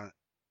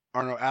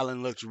Arnold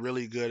Allen looked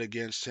really good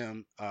against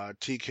him.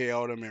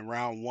 TKO'd him in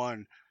round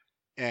 1.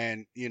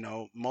 And, you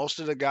know, most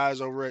of the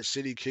guys over at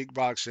City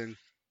Kickboxing,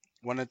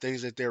 one of the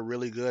things that they're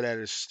really good at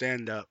is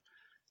stand up.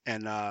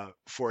 And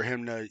for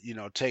him to, you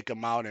know, take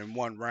him out in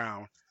 1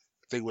 round,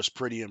 I think was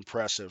pretty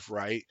impressive,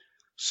 right?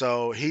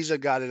 So he's a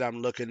guy that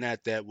I'm looking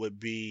at that would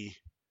be,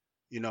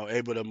 you know,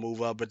 able to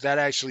move up. But that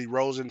actually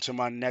rolls into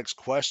my next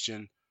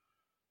question.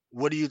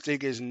 What do you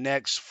think is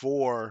next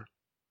for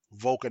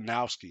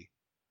Volkanovski?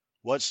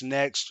 What's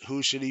next?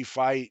 Who should he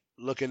fight?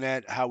 Looking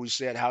at how we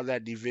said how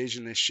that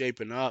division is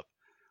shaping up,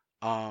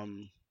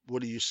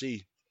 what do you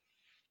see?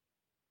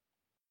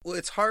 Well,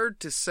 it's hard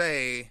to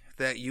say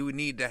that you would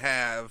need to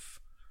have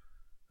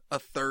a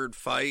third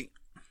fight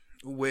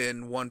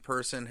when one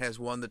person has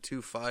won the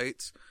 2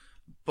 fights,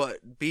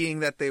 but being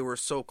that they were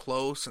so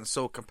close and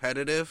so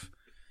competitive,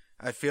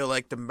 I feel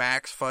like the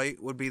Max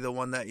fight would be the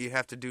one that you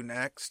have to do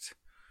next,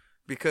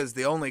 because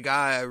the only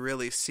guy I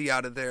really see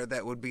out of there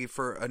that would be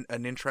for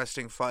an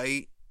interesting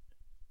fight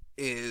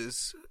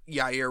is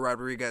Yair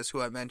Rodriguez,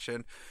 who I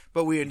mentioned,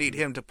 but we would need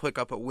him to pick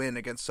up a win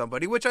against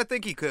somebody, which I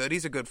think he could.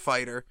 He's a good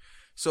fighter,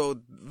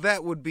 so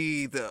that would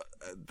be the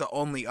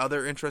only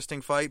other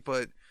interesting fight.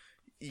 But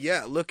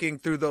yeah, looking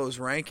through those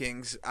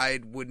rankings,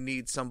 I would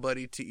need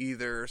somebody to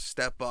either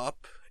step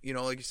up, you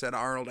know, like you said,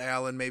 Arnold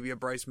Allen, maybe a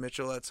Bryce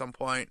Mitchell at some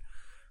point.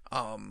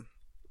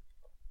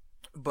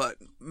 But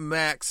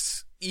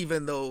Max,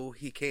 even though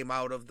he came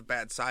out of the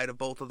bad side of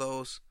both of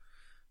those,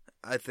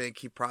 I think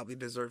he probably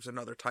deserves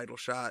another title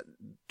shot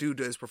due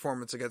to his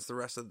performance against the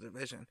rest of the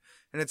division.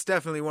 And it's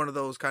definitely one of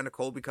those kind of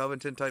Colby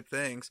Covington type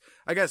things.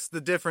 I guess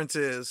the difference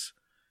is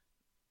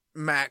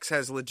Max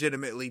has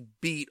legitimately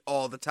beat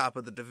all the top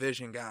of the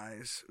division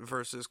guys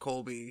versus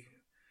Colby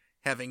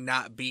having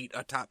not beat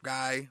a top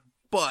guy,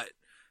 but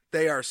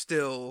they are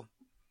still,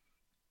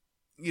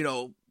 you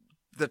know,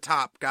 the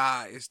top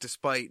guys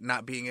despite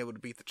not being able to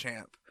beat the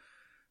champ.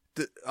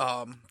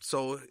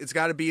 So it's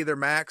got to be either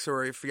Max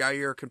or if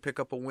Yair can pick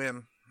up a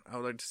win. I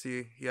would like to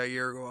see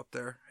Yair go up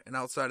there. And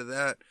outside of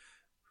that,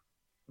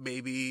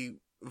 maybe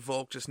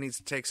Volk just needs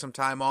to take some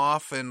time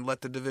off and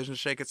let the division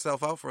shake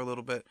itself out for a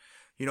little bit.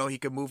 You know, he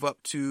could move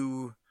up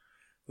to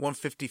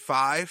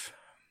 155.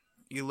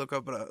 You look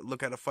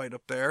at a fight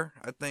up there.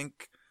 I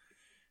think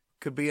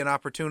could be an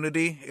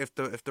opportunity if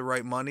the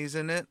right money's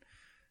in it.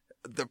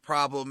 The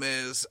problem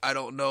is I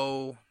don't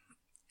know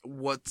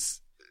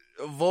what's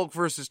Volk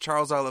versus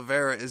Charles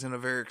Oliveira isn't a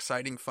very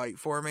exciting fight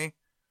for me.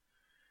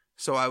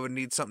 So I would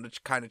need something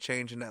to kind of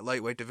change in that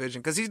lightweight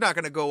division, because he's not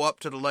going to go up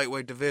to the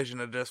lightweight division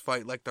and just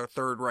fight like their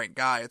third ranked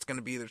guy. It's going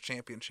to be either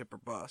championship or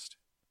bust.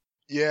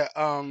 Yeah.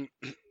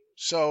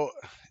 So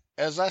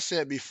as I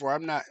said before,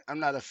 I'm not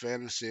a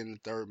fan of seeing the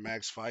third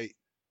Max fight.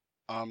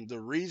 The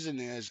reason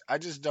is I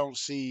just don't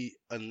see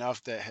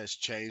enough that has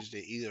changed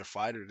in either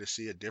fighter to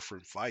see a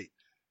different fight.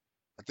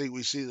 I think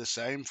we see the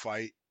same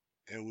fight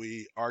and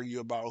we argue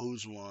about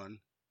who's won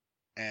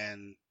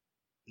and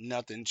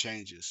nothing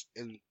changes.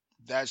 And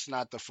that's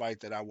not the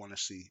fight that I want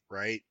to see,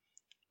 right?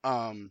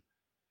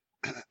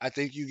 I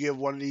think you give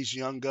one of these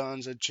young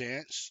guns a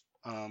chance.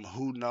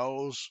 Who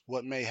knows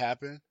what may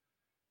happen?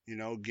 You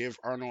know, give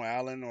Arnold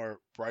Allen or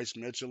Bryce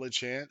Mitchell a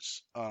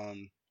chance.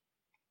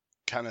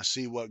 Kind of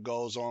see what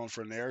goes on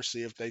from there.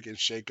 See if they can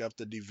shake up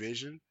the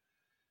division.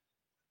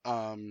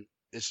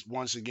 It's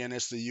once again,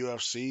 it's the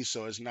UFC,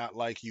 so it's not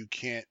like you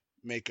can't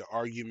make an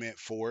argument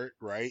for it,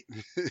 right?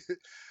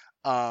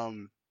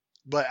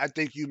 But I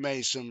think you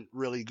made some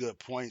really good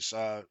points.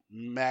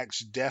 Max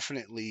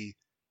definitely,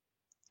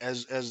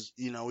 as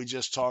you know, we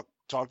just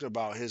talked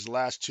about his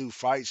last 2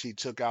 fights. He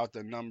took out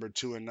the number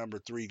 2 and number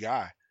 3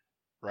 guy,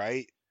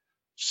 right?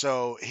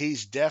 So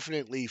he's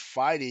definitely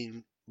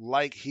fighting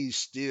like he's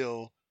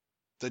still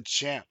the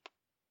champ,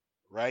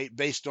 right?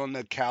 Based on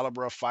the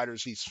caliber of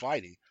fighters he's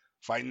fighting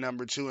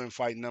number 2 and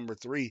fight number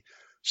 3.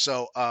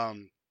 So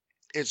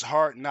it's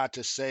hard not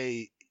to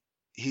say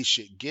he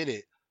should get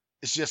it.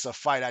 It's just a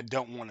fight I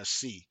don't want to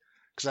see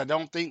because I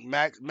don't think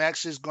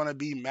Max is going to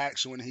be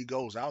Max when he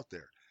goes out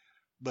there.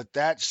 But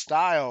that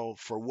style,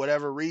 for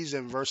whatever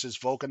reason, versus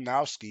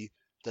Volkanovski,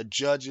 the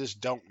judges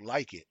don't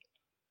like it.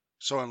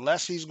 So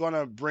unless he's going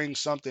to bring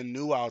something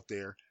new out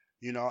there,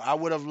 I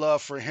would have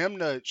loved for him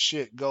to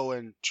go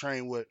and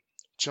train with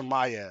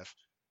Chimaev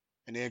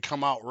and then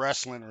come out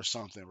wrestling or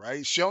something,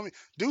 right? Show me,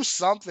 do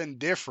something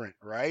different,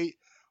 right?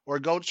 Or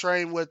go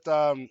train with,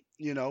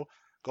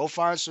 go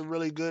find some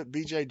really good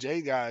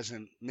BJJ guys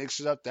and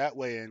mix it up that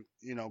way and,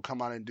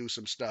 come out and do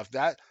some stuff.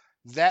 That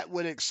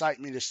would excite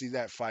me to see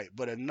that fight.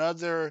 But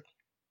another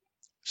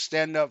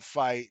stand-up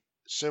fight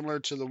similar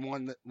to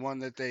the one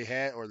that they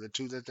had or the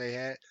two that they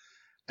had,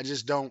 I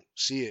just don't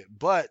see it.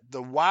 But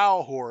the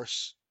wild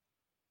horse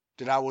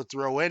that I would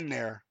throw in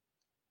there,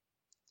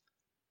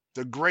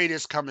 the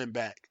greatest coming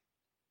back.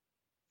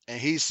 And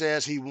he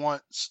says he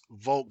wants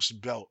Volk's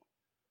belt.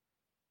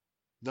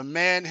 The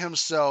man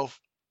himself,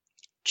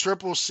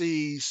 Triple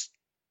C's,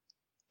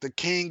 the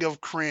king of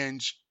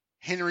cringe,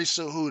 Henry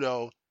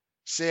Cejudo,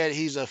 said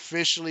he's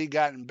officially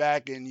gotten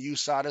back in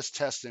USADA's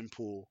testing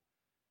pool.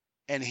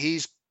 And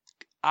he's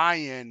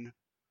eyeing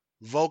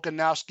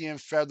Volkanovski in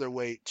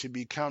featherweight to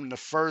become the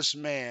first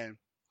man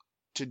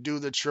to do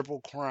the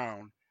Triple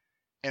Crown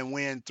and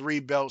win 3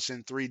 belts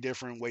in 3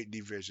 different weight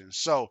divisions.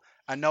 So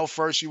I know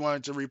first you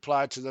wanted to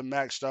reply to the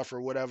Max stuff or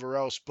whatever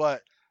else,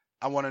 but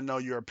I want to know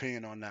your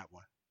opinion on that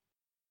one.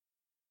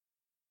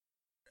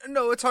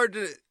 No, it's hard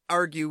to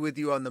argue with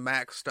you on the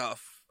Max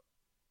stuff.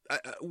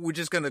 We're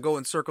just going to go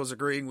in circles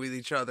agreeing with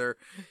each other.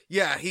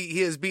 Yeah,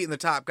 he has beaten the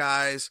top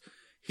guys.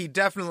 He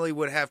definitely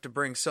would have to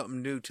bring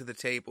something new to the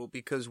table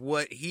because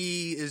what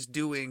he is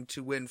doing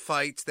to win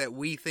fights that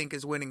we think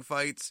is winning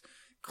fights,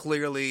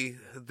 clearly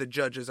the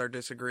judges are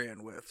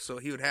disagreeing with. So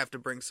he would have to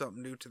bring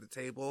something new to the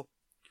table.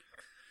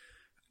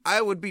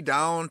 I would be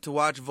down to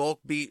watch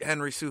Volk beat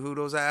Henry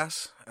Cejudo's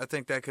ass. I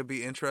think that could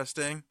be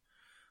interesting.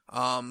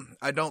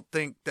 I don't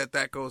think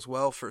that goes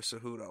well for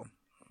Cejudo.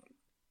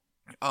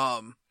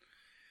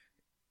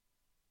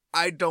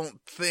 I don't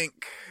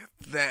think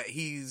that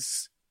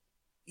he's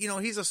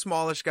a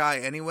smallish guy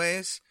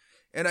anyways.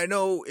 And I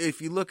know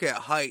if you look at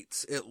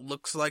heights, it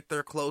looks like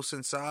they're close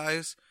in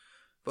size.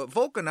 But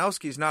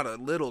Volkanovski's not a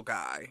little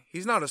guy.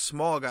 He's not a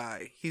small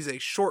guy. He's a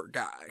short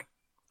guy.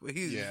 But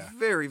he's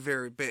very,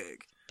 very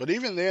big. But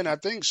even then, I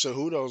think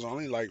Cejudo's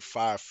only like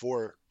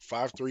 5'4",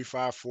 5'3",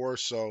 5'4".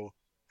 So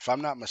if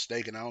I'm not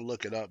mistaken, I don't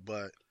look it up,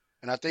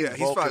 and I think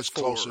Volk is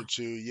closer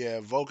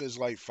to, Volk is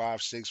like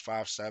 5'6",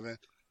 5'7".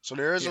 So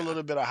there is a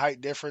little bit of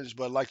height difference,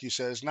 but like you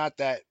said, it's not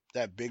that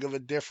big of a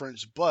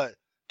difference. But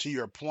to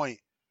your point,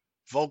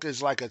 Volk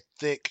is like a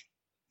thick,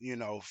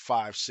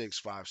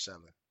 5'6", 5'7".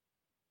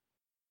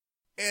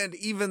 And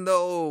even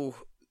though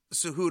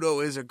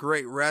Cejudo is a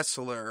great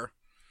wrestler,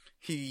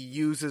 he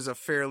uses a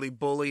fairly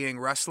bullying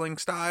wrestling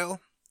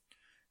style.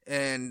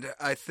 And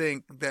I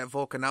think that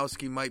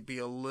Volkanovski might be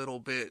a little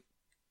bit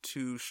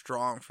too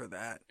strong for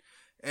that.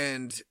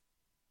 And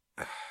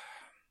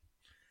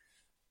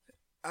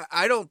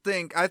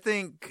I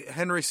think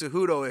Henry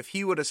Cejudo, if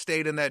he would have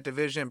stayed in that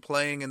division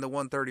playing in the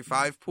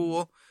 135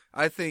 pool,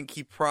 I think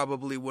he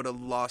probably would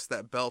have lost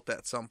that belt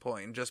at some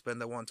point and just been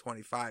the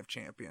 125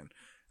 champion.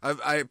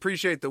 I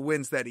appreciate the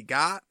wins that he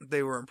got.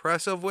 They were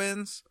impressive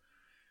wins,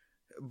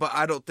 but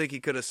I don't think he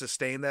could have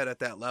sustained that at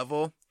that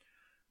level.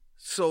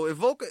 So if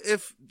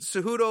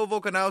Cejudo,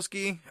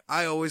 Volkanovski,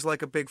 I always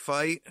like a big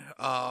fight.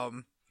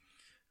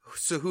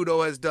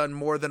 Cejudo has done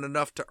more than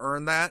enough to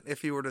earn that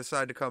if he were to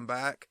decide to come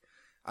back.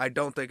 I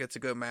don't think it's a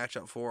good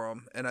matchup for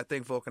him, and I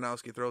think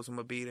Volkanovski throws him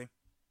a beating.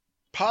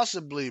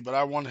 Possibly, but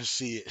I want to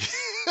see it.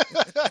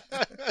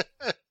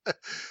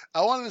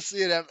 I want to see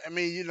it. I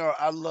mean,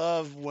 I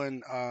love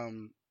when,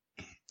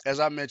 as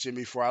I mentioned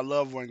before, I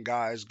love when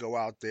guys go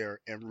out there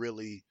and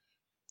really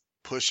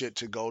push it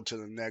to go to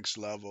the next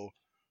level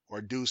or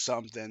do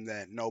something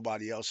that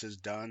nobody else has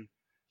done.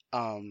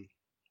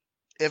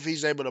 If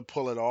he's able to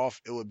pull it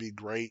off, it would be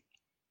great.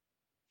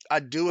 I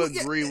do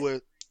agree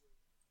with...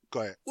 Go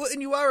ahead. Well,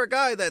 and you are a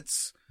guy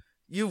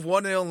you've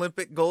won an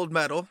Olympic gold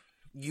medal.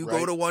 You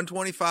go to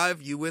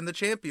 125, you win the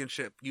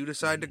championship. You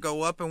decide to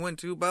go up and win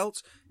 2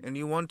 belts, and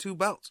you won 2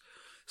 belts.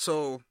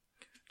 So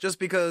just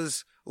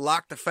because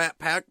Lock the Fat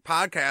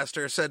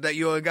Podcaster said that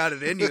you only got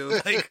it in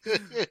you,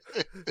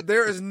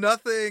 there is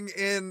nothing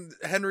in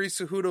Henry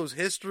Cejudo's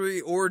history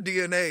or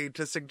DNA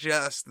to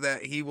suggest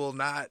that he will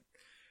not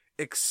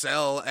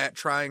excel at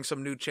trying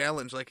some new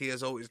challenge like he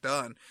has always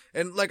done.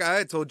 And like I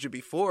had told you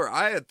before,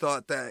 I had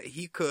thought that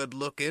he could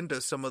look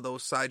into some of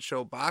those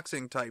sideshow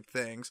boxing type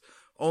things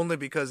only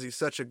because he's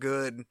such a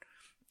good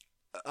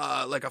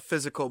like a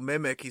physical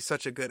mimic. He's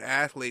such a good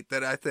athlete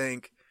that I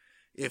think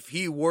if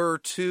he were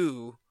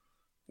to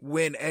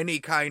win any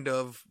kind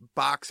of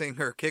boxing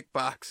or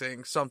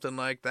kickboxing, something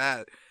like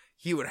that,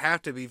 he would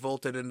have to be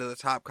vaulted into the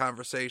top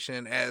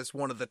conversation as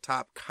one of the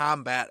top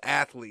combat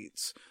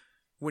athletes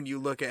when you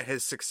look at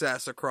his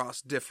success across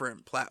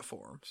different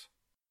platforms.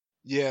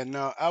 Yeah,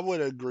 no, I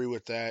would agree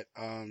with that.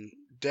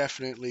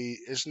 Definitely,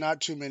 it's not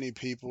too many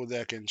people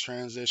that can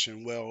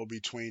transition well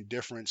between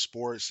different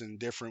sports and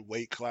different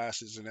weight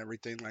classes and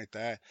everything like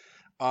that.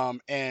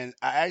 And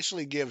I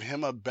actually give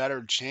him a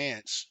better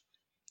chance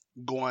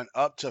going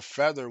up to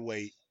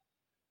featherweight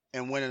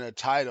and winning a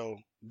title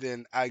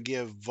than I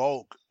give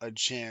Volk a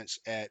chance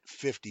at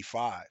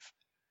 55.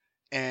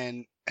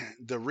 And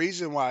the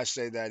reason why I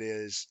say that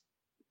is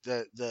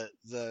the the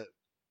the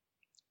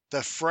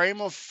the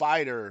frame of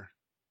fighter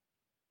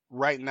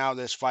right now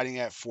that's fighting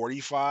at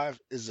 45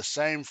 is the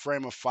same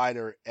frame of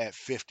fighter at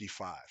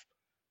 55.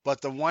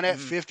 But the one at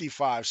Mm-hmm.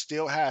 55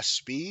 still has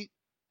speed,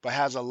 but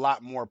has a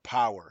lot more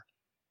power.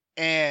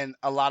 And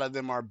a lot of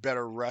them are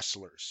better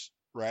wrestlers,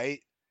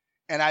 right?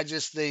 And I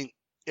just think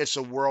it's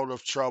a world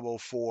of trouble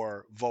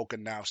for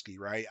Volkanovski,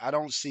 right? I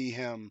don't see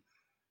him,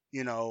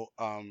 you know,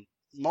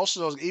 most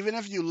of those, even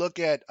if you look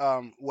at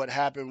what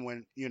happened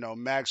when,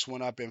 Max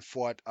went up and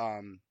fought,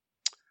 um,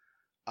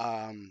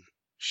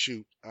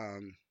 shoot,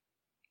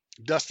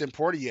 Dustin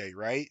Poirier,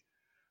 right?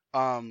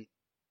 Um,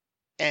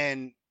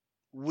 and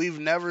we've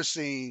never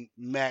seen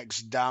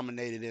Max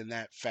dominated in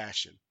that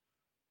fashion,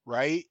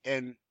 right?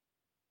 And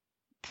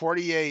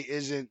Poirier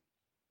isn't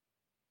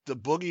the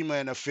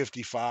boogeyman of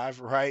 55,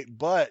 right?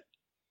 But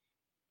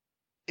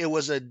it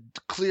was a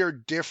clear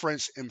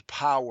difference in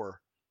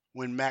power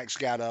when Max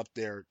got up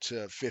there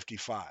to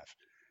 55.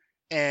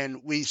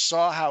 And we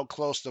saw how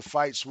close the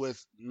fights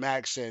with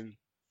Max and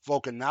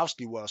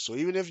Volkanovski was. So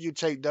even if you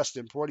take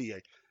Dustin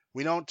Poirier,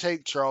 we don't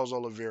take Charles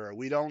Oliveira,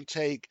 we don't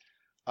take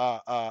uh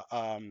uh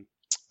um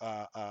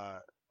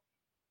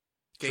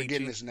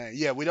forgetting Gaethje. his name.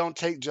 Yeah, we don't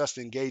take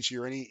Justin Gaethje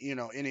or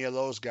any of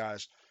those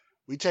guys.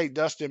 We take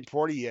Dustin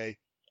Poirier,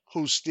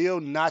 who's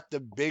still not the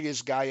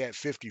biggest guy at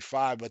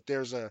 55, but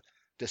there's a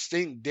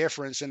distinct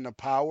difference in the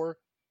power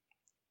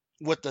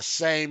with the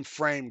same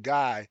frame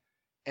guy.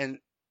 And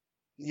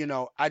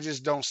I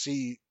just don't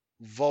see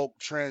Volk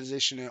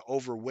transitioning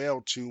over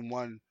well to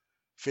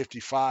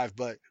 155.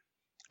 But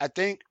I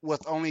think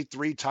with only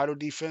 3 title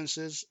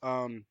defenses,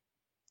 I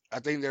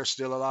think there's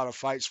still a lot of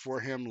fights for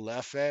him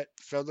left at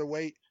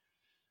featherweight.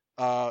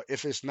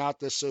 If it's not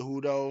the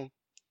Cejudo,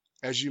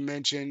 as you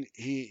mentioned,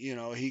 he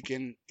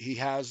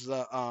has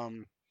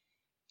the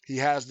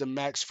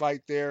Max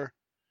fight there.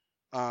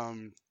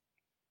 Um,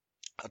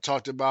 I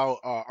talked about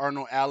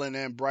Arnold Allen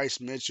and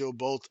Bryce Mitchell,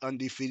 both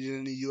undefeated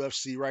in the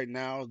UFC right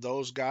now.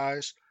 Those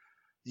guys.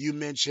 You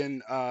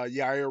mentioned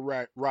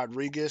Yair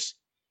Rodriguez.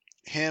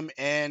 Him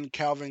and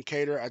Calvin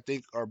Kattar, I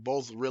think, are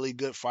both really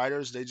good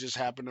fighters. They just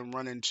happen to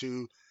run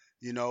into,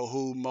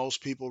 who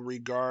most people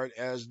regard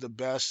as the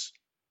best,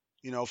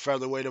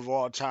 featherweight of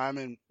all time,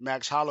 and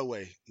Max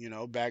Holloway,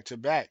 back to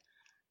back.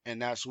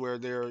 And that's where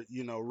their,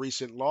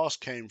 recent loss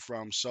came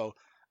from. So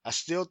I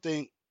still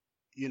think,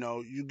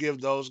 you give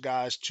those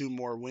guys 2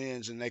 more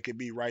wins and they could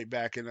be right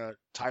back in a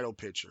title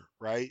picture,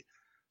 right?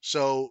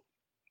 So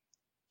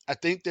I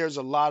think there's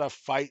a lot of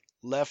fight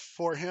left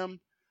for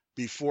him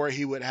before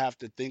he would have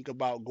to think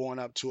about going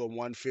up to a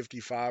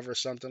 155 or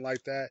something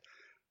like that.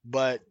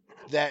 But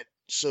that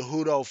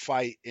Cejudo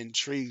fight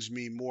intrigues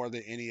me more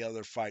than any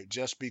other fight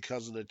just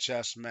because of the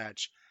chess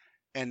match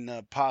and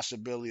the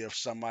possibility of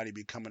somebody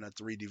becoming a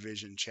 3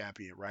 division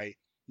champion, right?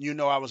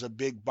 I was a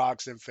big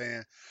boxing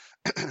fan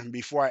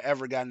before I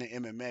ever got into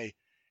MMA.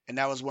 And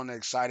that was one of the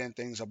exciting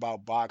things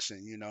about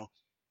boxing,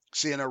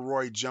 seeing a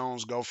Roy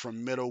Jones go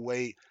from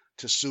middleweight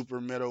to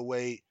super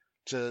middleweight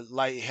to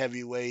light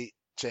heavyweight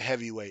to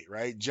heavyweight,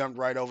 right? Jumped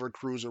right over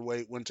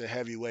cruiserweight, went to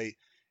heavyweight,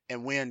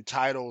 and win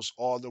titles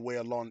all the way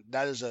along.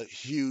 That is a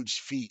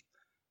huge feat,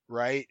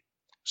 right?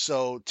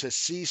 So to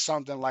see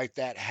something like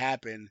that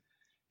happen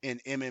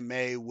in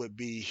MMA would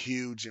be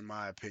huge, in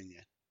my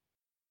opinion.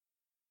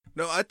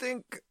 No, I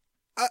think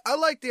I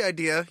like the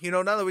idea.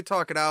 Now that we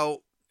talk it out,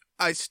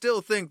 I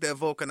still think that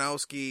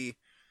Volkanovski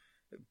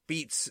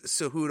beats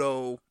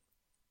Cejudo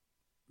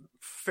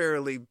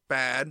fairly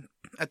bad.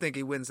 I think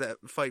he wins that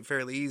fight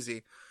fairly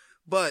easy.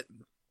 But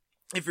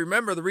if you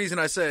remember, the reason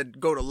I said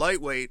go to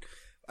lightweight,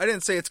 I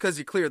didn't say it's because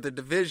he cleared the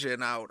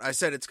division out. I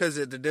said it's because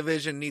the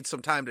division needs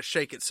some time to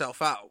shake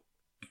itself out,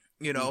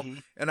 Mm-hmm.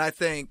 And I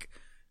think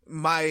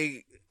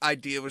my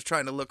idea was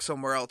trying to look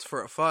somewhere else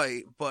for a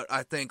fight, but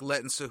I think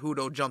letting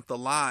Cejudo jump the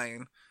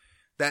line,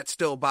 that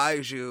still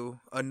buys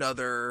you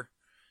another,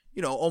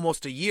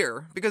 almost a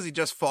year, because he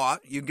just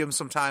fought. You give him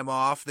some time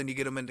off, then you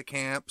get him into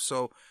camp.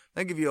 So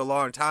that give you a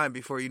long time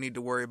before you need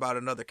to worry about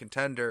another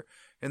contender.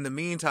 In the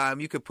meantime,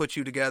 you could put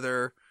you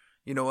together,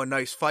 a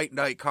nice fight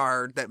night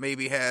card that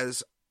maybe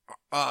has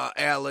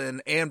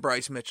Allen and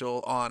Bryce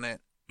Mitchell on it,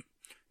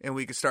 and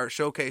we could start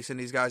showcasing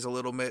these guys a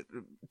little bit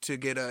to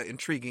get an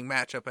intriguing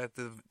matchup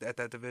at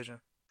that division.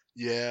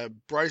 Yeah,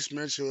 Bryce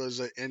Mitchell is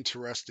an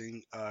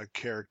interesting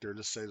character,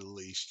 to say the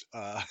least.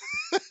 I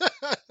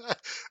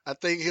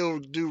think he'll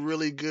do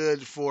really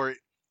good for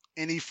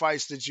any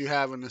fights that you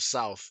have in the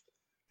South.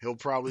 He'll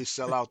probably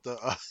sell out the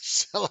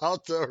sell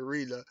out the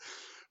arena.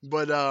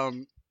 But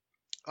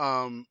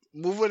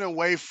Moving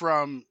away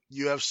from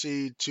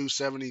UFC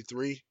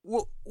 273.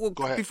 Well,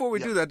 Go ahead. before we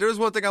do that, there's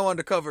one thing I wanted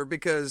to cover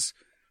because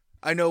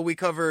I know we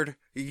covered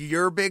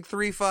your big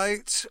 3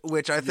 fights,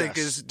 which I think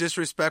is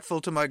disrespectful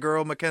to my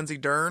girl Mackenzie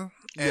Dern.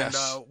 And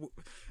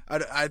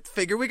I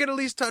figure we could at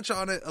least touch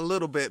on it a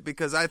little bit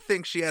because I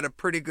think she had a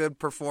pretty good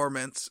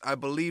performance. I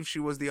believe she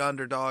was the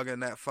underdog in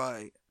that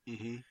fight.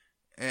 Mm-hmm.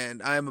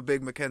 And I am a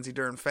big Mackenzie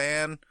Dern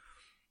fan,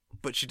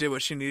 but she did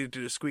what she needed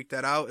to squeak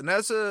that out. And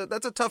that's a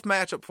tough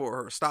matchup for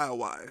her,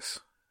 style-wise.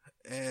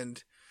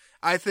 And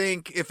I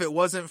think if it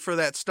wasn't for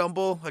that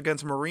stumble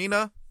against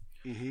Marina,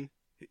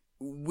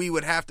 we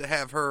would have to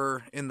have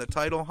her in the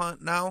title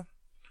hunt now.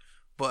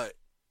 But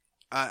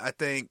I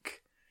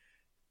think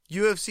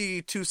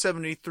UFC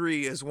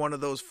 273 is one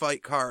of those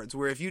fight cards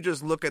where if you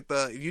just look at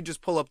if you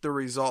just pull up the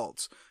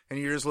results and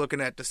you're just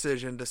looking at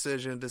decision,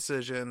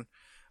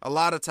 a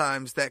lot of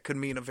times that could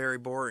mean a very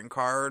boring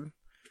card.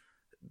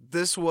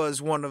 This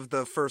was one of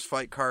the first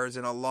fight cards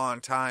in a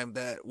long time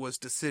that was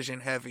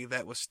decision heavy.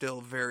 That was still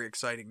a very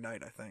exciting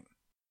night, I think.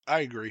 I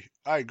agree.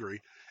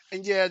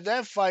 And yeah,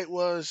 that fight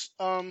was,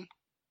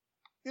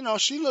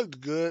 she looked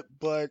good,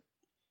 but,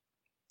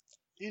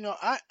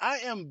 I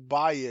am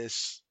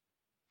biased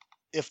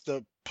if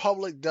the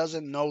public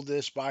doesn't know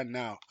this by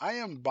now. I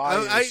am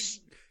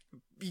biased.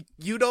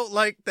 You don't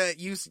like that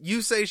you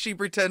say she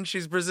pretends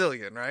she's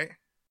Brazilian, right?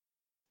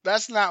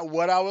 That's not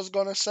what I was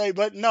going to say.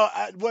 But no,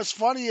 what's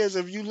funny is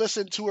if you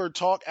listen to her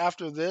talk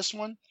after this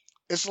one,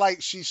 it's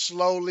like she's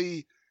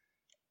slowly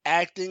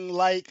acting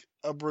like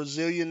a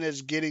Brazilian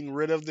that's getting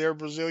rid of their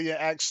Brazilian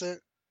accent.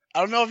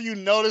 I don't know if you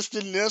noticed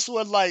in this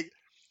one, like,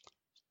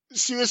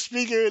 she was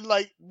speaking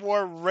like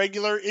more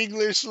regular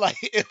English. Like,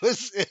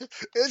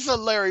 it's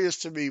hilarious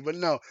to me, but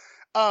no.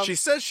 She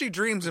says she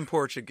dreams in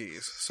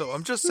Portuguese, so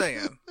I'm just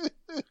saying.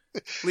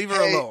 Leave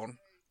her alone.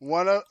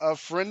 A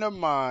friend of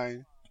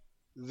mine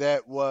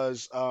that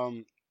was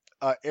an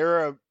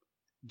Arab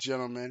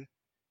gentleman,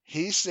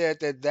 he said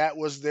that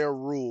was their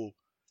rule.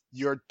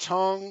 Your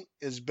tongue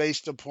is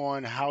based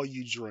upon how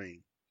you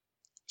dream.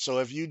 So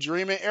if you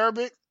dream in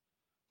Arabic,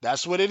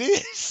 that's what it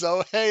is.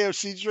 So, hey, if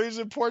she dreams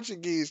in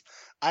Portuguese,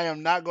 I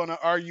am not going to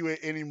argue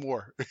it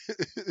anymore.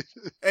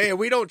 Hey,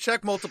 we don't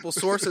check multiple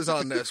sources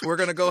on this. We're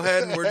going to go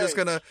ahead and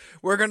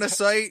we're going to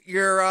cite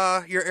your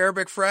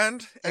Arabic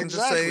friend and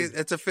just say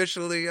it's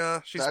officially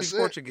she speaks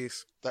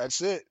Portuguese. That's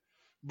it.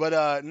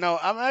 But no,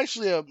 I'm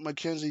actually a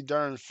Mackenzie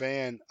Dern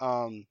fan.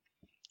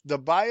 The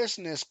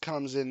biasness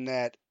comes in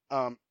that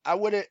I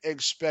would have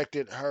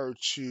expected her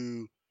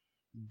to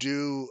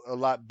do a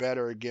lot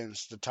better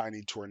against the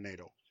Tiny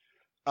Tornado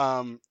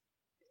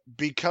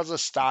because of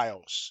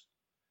styles.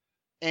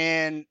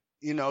 And,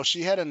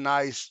 she had a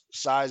nice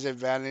size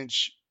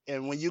advantage.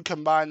 And when you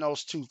combine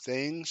those two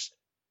things,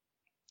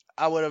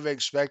 I would have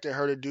expected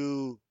her to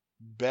do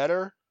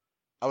better.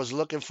 I was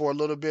looking for a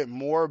little bit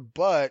more,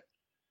 but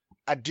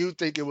I do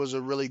think it was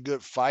a really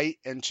good fight.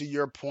 And to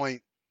your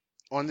point,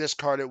 on this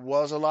card, it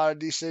was a lot of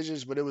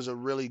decisions, but it was a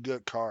really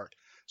good card.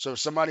 So if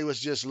somebody was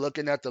just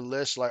looking at the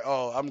list like,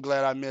 oh, I'm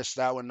glad I missed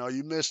that one. No,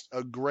 you missed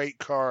a great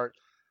card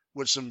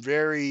with some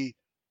very,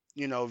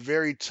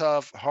 very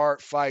tough,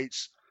 hard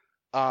fights.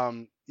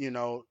 That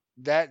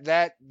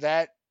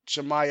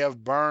Chimaev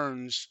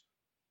Burns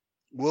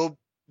will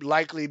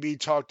likely be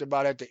talked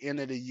about at the end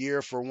of the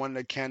year for one of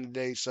the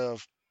candidates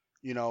of,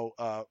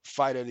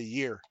 fight of the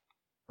year.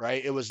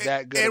 Right? It was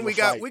that good. And we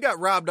got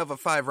robbed of a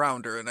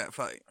 5-rounder in that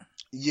fight.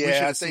 Yeah, we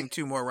should have seen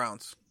 2 more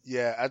rounds.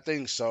 Yeah, I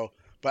think so.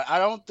 But I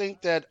don't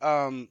think that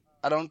the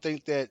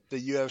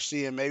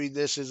UFC, and maybe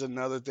this is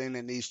another thing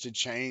that needs to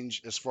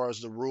change as far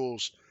as the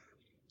rules.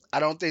 I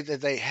don't think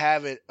that they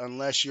have it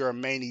unless you're a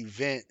main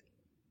event.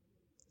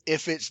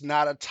 If it's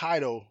not a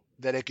title,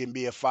 that it can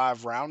be a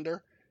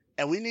 5-rounder.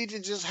 And we need to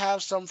just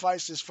have some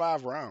fights that's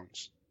 5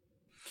 rounds.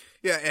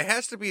 Yeah, it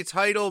has to be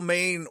title,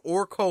 main,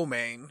 or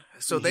co-main.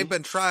 So they've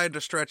been trying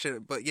to stretch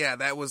it. But yeah,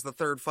 that was the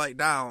 3rd fight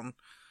down.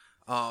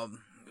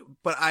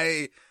 But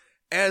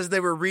as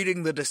they were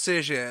reading the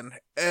decision,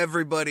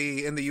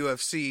 everybody in the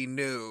UFC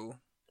knew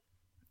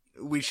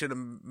we should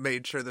have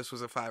made sure this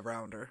was a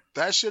 5-rounder.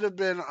 That should have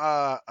been,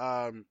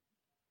 I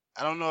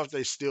don't know if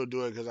they still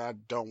do it because I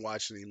don't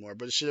watch it anymore,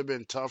 but it should have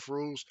been tough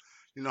rules.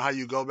 You know how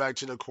you go back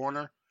to the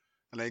corner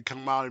and they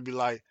come out and be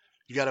like,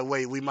 you got to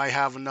wait, we might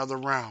have another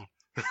round,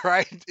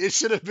 right? It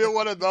should have been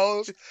one of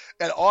those,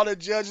 and all the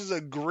judges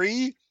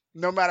agree,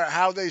 no matter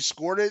how they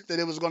scored it, that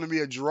it was going to be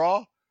a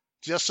draw,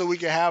 just so we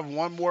can have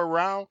one more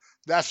round.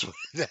 That's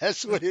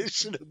what it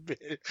should have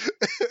been.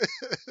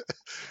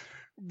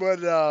 But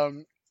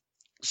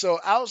so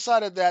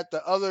outside of that,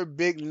 the other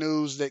big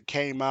news that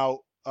came out,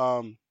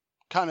 kind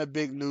of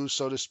big news,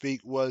 so to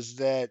speak, was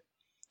that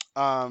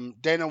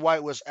Dana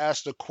White was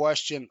asked a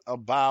question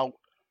about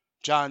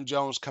Jon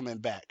Jones coming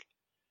back.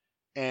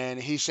 And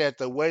he said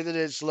the way that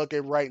it's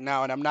looking right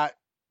now, and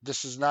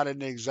this is not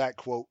an exact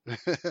quote,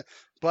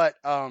 but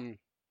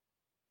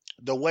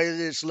the way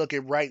that it's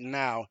looking right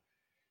now,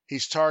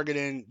 he's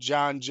targeting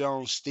Jon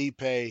Jones,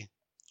 Stipe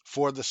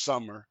for the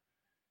summer.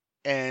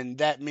 And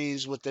that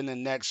means within the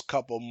next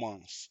couple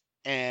months.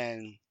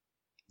 and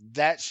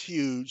that's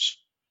huge.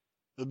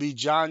 It'll be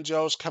John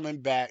Jones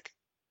coming back,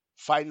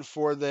 fighting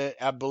for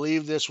I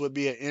believe this would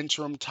be an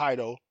interim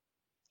title,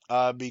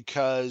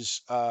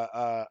 because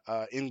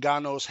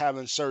Ngannou's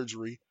having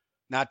surgery.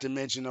 Not to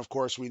mention, of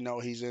course, we know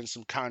he's in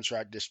some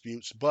contract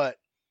disputes, but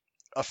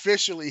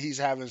officially he's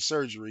having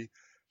surgery,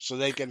 so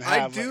they can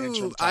have an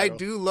interim I title.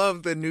 do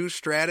love the new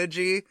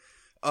strategy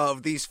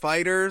of these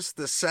fighters.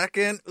 The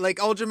second, like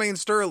Aljamain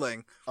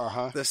Sterling,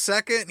 the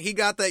second he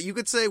got that, you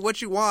could say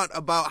what you want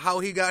about how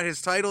he got his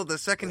title. The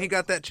second he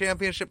got that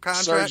championship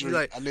contract, Surgery. he's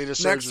like, I need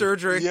a next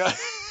surgery. Yeah.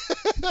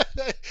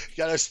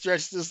 Gotta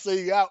stretch this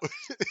thing out.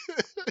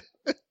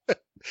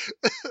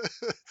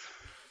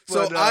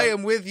 So I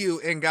am with you,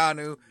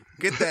 Ngannou.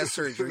 Get that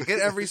surgery. Get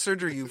every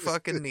surgery you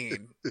fucking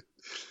need.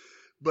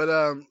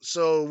 But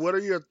so what are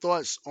your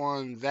thoughts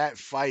on that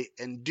fight,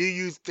 and do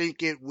you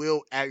think it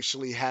will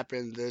actually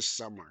happen this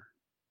summer?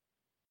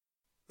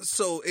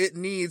 So it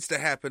needs to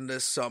happen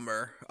this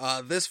summer.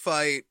 This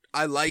fight,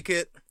 I like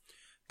it.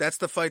 That's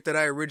the fight that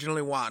I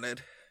originally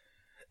wanted.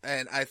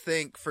 And I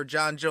think for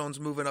John Jones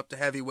moving up to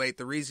heavyweight,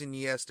 the reason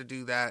he has to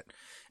do that,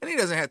 and he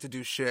doesn't have to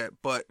do shit,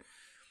 but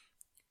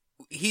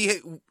he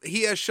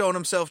has shown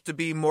himself to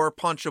be more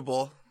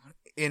punchable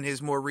in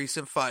his more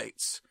recent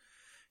fights.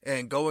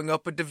 And going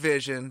up a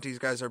division, these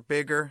guys are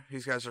bigger,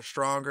 these guys are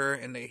stronger,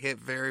 and they hit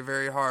very,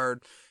 very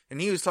hard. And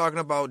he was talking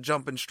about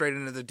jumping straight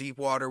into the deep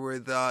water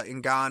with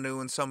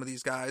Ngannou and some of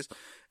these guys.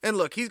 And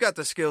look, he's got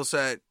the skill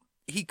set.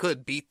 He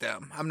could beat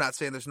them. I'm not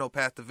saying there's no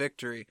path to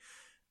victory.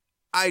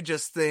 I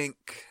just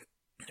think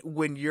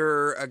when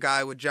you're a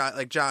guy with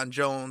like John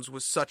Jones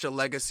with such a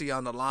legacy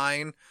on the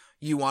line,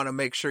 you want to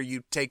make sure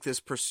you take this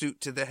pursuit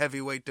to the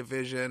heavyweight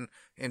division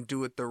and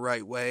do it the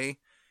right way.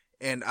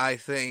 And I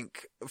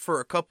think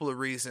for a couple of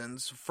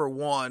reasons. For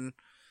one,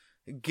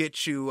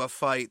 get you a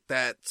fight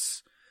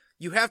that's,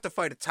 you have to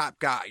fight a top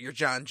guy. You're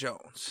John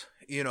Jones.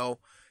 You know,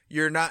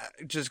 you're not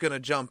just going to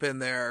jump in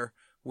there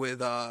with,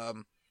 let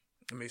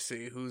me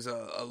see, who's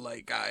a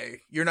light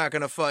guy. You're not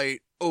going to fight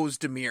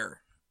Ozdemir.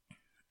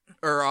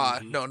 Or,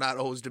 no, not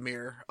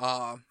Ozdemir.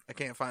 I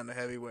can't find the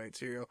heavyweights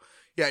here.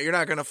 Yeah, you're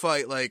not going to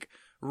fight, like,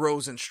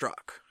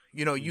 Rosenstruck.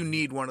 You know, you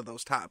need one of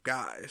those top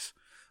guys.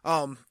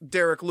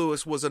 Derek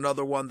Lewis was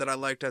another one that I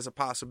liked as a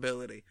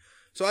possibility.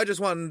 So I just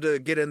wanted to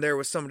get in there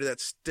with somebody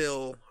that's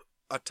still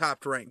a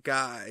top-ranked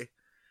guy,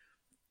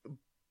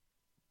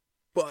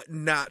 but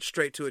not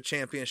straight to a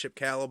championship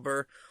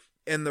caliber.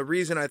 And the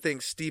reason I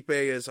think Stipe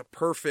is a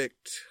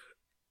perfect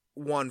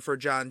one for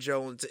John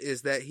Jones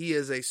is that he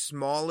is a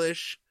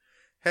smallish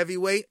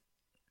heavyweight,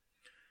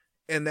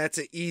 and that's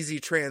an easy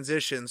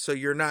transition. So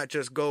you're not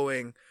just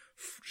going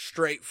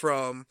straight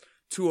from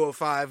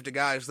 205 to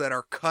guys that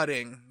are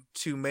cutting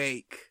to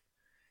make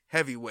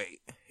heavyweight.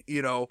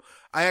 You know,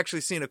 I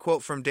actually seen a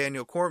quote from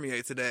Daniel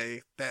Cormier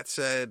today that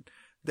said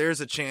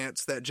there's a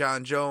chance that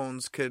John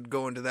Jones could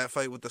go into that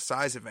fight with the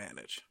size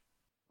advantage.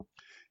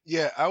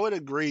 Yeah, I would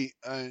agree.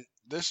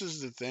 This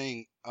is the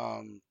thing.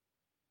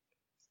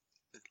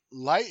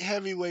 Light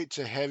heavyweight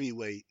to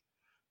heavyweight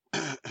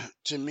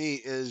to me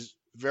is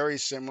very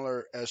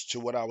similar as to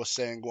what I was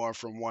saying going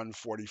from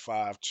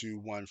 145 to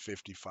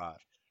 155.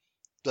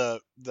 The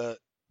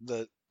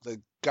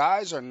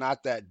guys are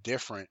not that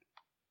different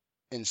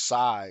in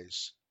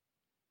size,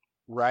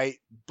 right?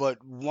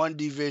 But one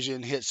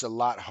division hits a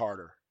lot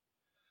harder.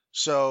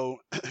 So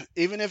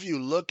even if you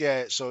look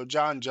at, so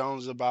John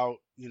Jones about,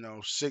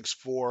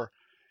 6'4",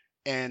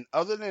 and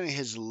other than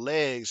his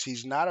legs,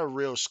 he's not a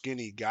real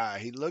skinny guy.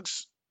 He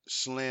looks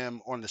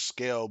slim on the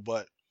scale,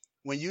 but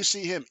when you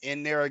see him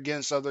in there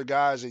against other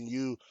guys and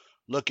you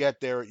look at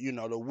their,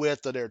 the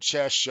width of their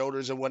chest,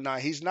 shoulders and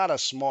whatnot, he's not a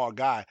small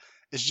guy.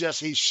 It's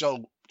just he's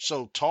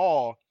so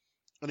tall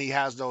and he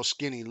has those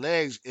skinny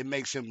legs, it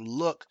makes him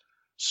look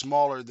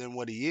smaller than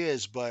what he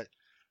is. But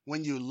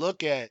when you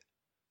look at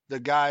the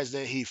guys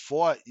that he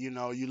fought, you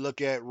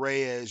look at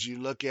Reyes, you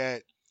look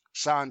at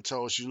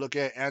Santos, you look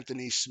at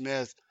Anthony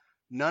Smith,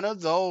 none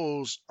of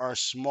those are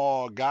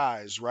small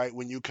guys, right?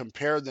 When you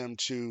compare them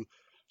to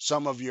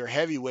some of your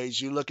heavyweights,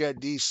 you look at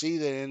DC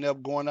that ended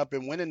up going up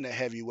and winning the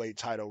heavyweight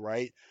title,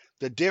 right?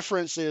 The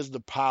difference is the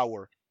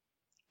power.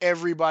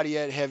 Everybody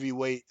at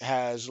heavyweight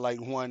has like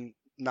one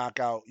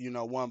knockout,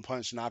 one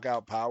punch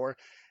knockout power.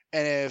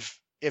 And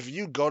if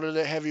you go to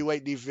the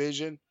heavyweight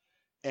division,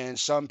 and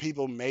some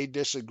people may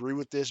disagree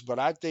with this, but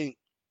I think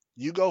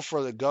you go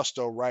for the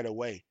gusto right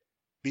away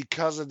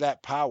because of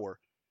that power.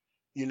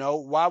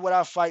 Why would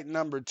I fight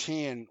number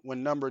 10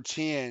 when number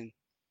 10,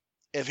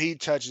 if he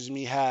touches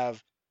me,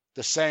 have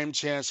the same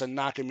chance of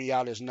knocking me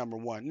out as number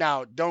 1?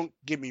 Now, don't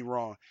get me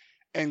wrong.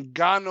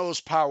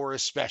 Ngannou's power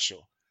is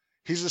special.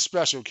 He's a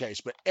special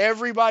case, but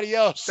everybody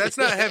else. That's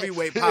not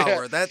heavyweight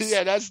power.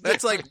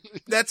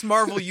 That's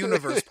Marvel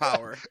Universe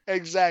power.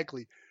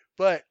 Exactly.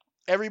 But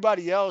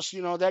everybody else,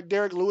 that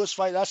Derek Lewis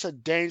fight, that's a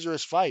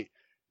dangerous fight.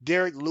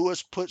 Derek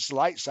Lewis puts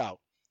lights out.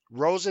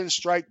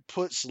 Rosenstrike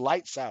puts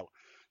lights out.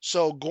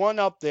 So going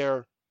up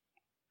there,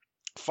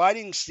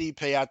 fighting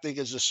Stipe, I think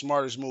is the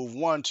smartest move.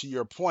 One, to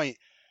your point,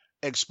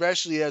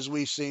 especially as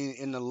we've seen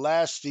in the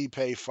last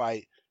Stipe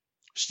fight.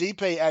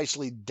 Stipe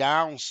actually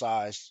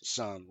downsized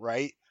some,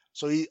 right?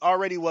 So he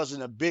already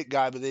wasn't a big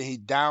guy, but then he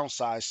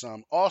downsized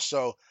some.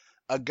 Also,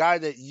 a guy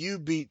that you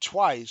beat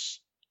twice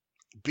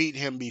beat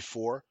him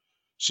before.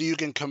 So you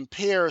can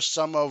compare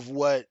some of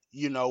what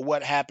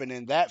happened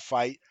in that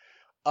fight.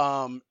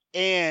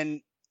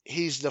 And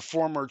he's the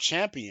former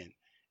champion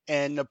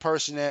and the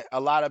person that a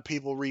lot of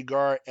people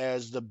regard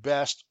as the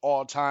best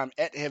all time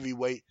at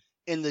heavyweight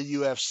in the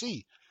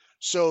UFC.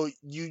 So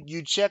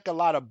you check a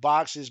lot of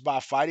boxes by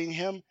fighting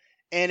him,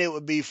 and it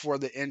would be for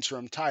the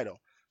interim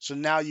title. So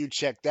now you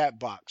check that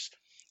box,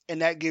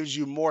 and that gives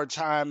you more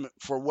time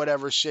for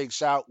whatever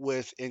shakes out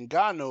with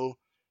Ngannou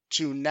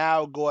to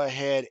now go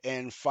ahead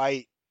and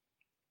fight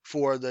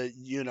for the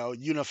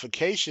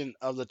unification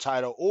of the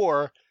title,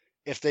 or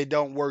if they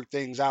don't work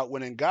things out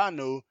with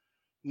Ngannou,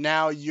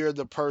 now you're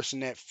the person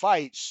that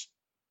fights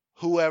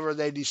whoever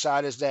they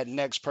decide is that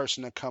next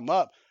person to come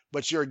up,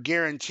 but you're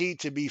guaranteed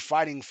to be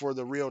fighting for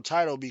the real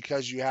title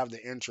because you have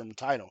the interim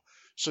title.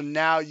 So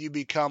now you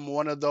become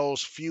one of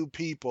those few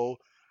people,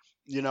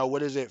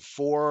 what is it,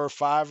 4 or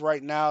 5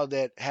 right now,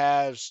 that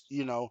has,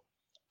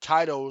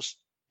 titles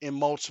in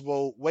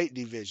multiple weight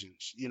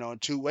divisions, in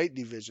 2 weight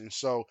divisions.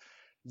 So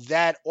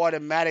that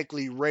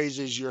automatically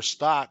raises your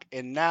stock.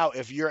 And now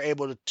if you're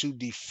able to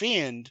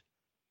defend,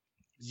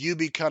 you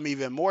become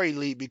even more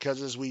elite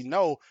because, as we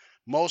know,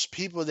 most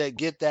people that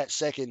get that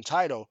second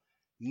title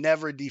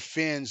never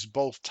defends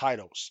both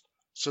titles.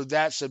 So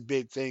that's a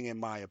big thing in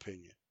my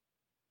opinion.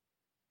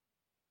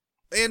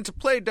 And to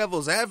play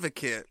devil's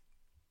advocate,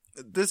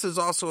 this is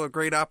also a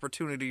great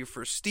opportunity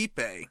for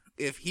Stipe.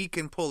 If he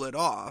can pull it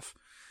off,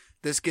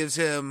 this gives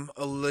him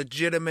a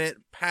legitimate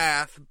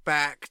path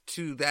back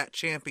to that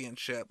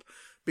championship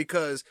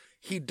because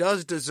he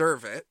does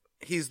deserve it.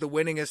 He's the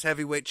winningest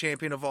heavyweight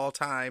champion of all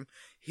time.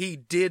 He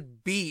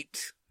did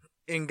beat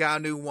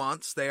Ngannou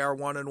once. They are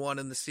 1-1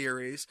 in the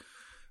series.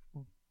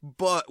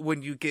 But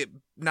when you get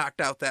knocked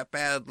out that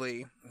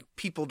badly,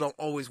 people don't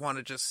always want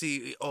to just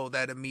see,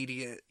 that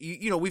immediate.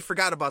 We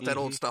forgot about that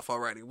old stuff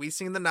already. We've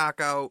seen the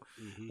knockout.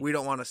 We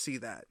don't want to see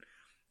that.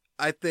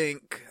 I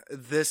think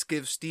this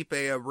gives Stipe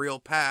a real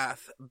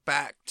path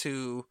back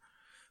to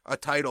a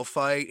title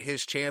fight,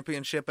 his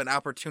championship, an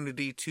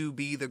opportunity to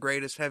be the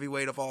greatest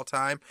heavyweight of all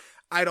time.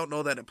 I don't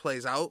know that it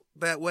plays out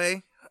that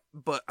way,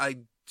 but I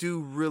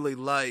do really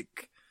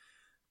like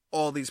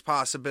all these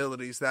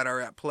possibilities that are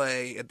at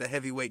play at the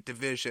heavyweight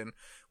division,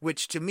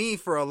 which to me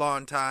for a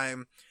long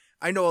time,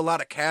 I know a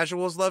lot of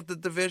casuals love the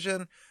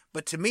division,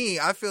 but to me,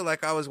 I feel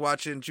like I was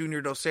watching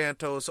Junior Dos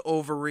Santos,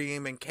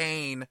 Overeem, and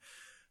Kane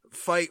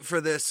fight for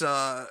this,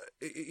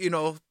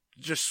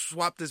 just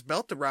swap this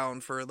belt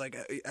around for like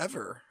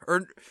ever.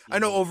 Or I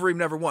know Overeem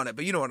never won it,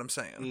 but you know what I'm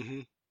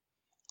saying.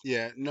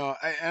 Yeah, no,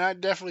 and I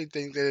definitely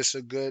think that it's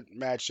a good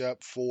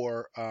matchup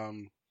for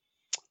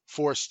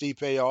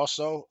Stipe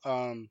also.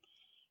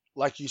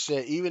 Like you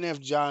said, even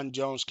if John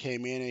Jones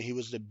came in and he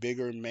was the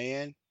bigger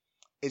man,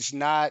 it's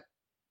not.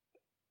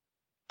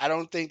 I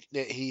don't think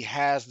that he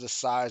has the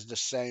size the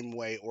same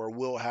way or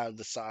will have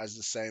the size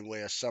the same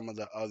way as some of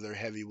the other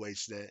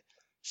heavyweights that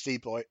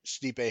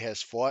Stipe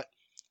has fought.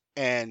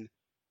 And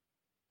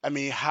I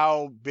mean,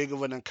 how big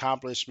of an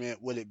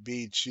accomplishment would it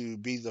be to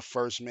be the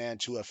first man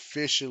to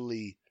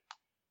officially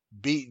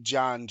beat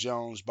John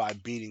Jones by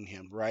beating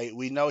him, right?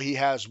 We know he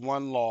has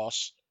one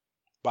loss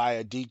by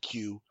a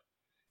DQ,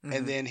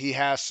 and then he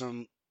has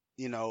some,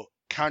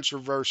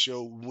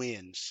 controversial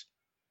wins,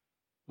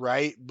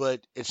 right?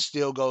 But it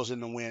still goes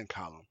in the win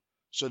column.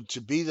 So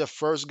to be the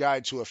first guy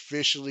to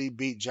officially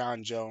beat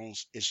John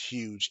Jones is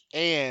huge.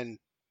 And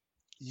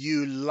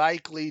you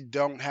likely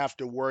don't have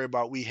to worry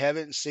about, we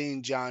haven't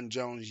seen John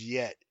Jones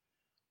yet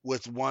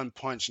with one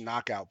punch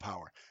knockout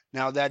power.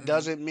 Now, that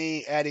doesn't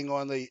mean adding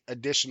on the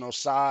additional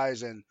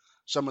size and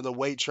some of the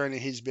weight training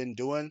he's been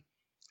doing.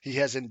 He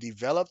hasn't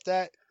developed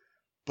that.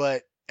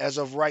 But as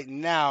of right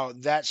now,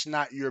 that's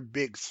not your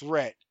big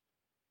threat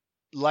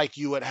like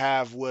you would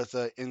have with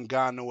a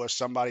Ngannou or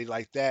somebody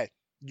like that.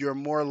 You're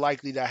more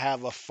likely to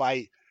have a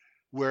fight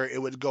where it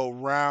would go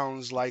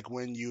rounds like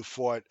when you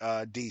fought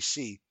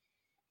DC.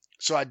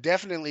 So I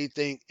definitely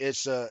think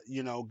it's a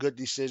good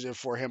decision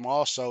for him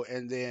also.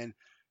 And then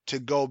to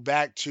go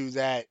back to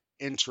that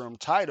interim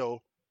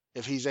title,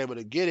 if he's able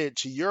to get it,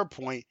 to your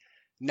point,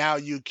 now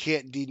you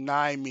can't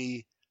deny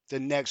me the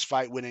next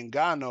fight with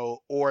Ngannou,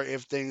 or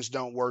if things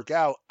don't work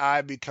out,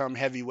 I become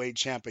heavyweight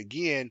champ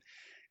again.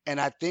 And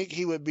I think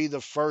he would be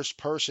the first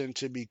person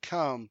to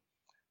become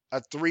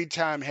a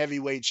 3-time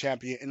heavyweight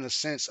champion in the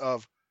sense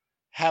of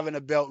having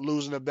a belt,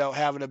 losing a belt,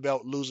 having a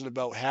belt, losing a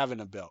belt, having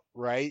a belt,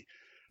 right?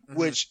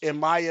 Which, in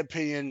my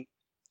opinion,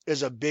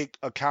 is a big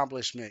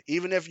accomplishment.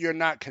 Even if you're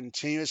not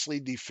continuously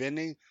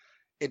defending,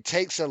 it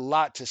takes a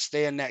lot to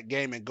stay in that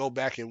game and go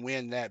back and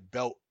win that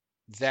belt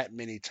that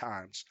many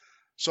times.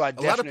 So a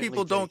lot of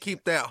people don't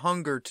keep that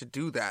hunger to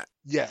do that.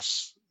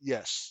 Yes,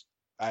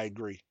 I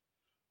agree.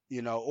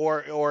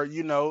 Or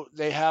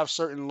they have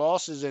certain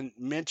losses and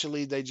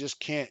mentally they just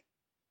can't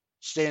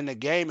stay in the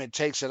game. It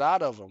takes it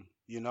out of them.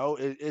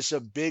 It's a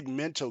big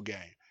mental game.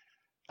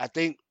 I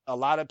think a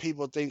lot of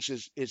people think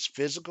it's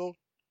physical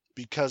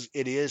because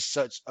it is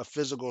such a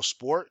physical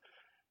sport.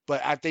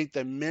 But I think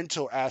the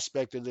mental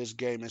aspect of this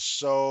game is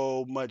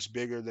so much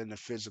bigger than the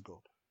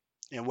physical.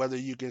 And whether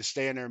you can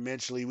stay in there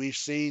mentally, we've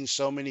seen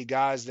so many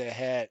guys that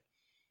had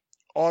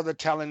all the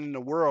talent in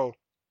the world,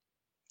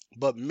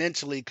 but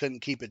mentally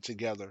couldn't keep it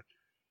together.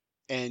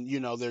 And,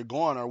 they're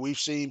gone. Or we've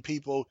seen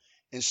people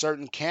in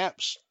certain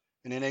camps,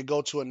 and then they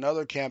go to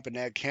another camp, and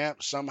that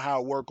camp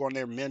somehow work on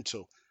their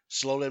mental,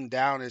 slow them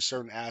down in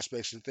certain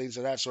aspects and things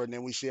of that sort. And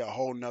then we see a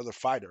whole nother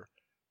fighter,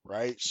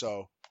 right?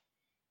 So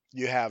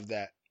you have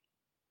that.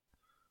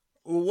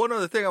 Well, one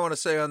other thing I want to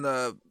say on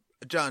the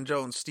Jon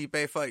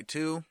Jones-Stipe fight,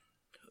 too.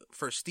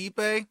 For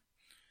Stipe,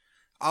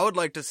 I would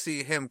like to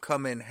see him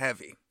come in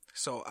heavy.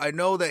 So I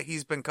know that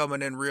he's been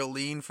coming in real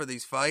lean for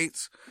these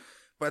fights,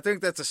 but I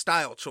think that's a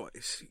style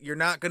choice. You're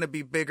not going to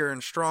be bigger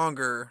and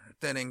stronger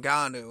than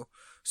Ngannou.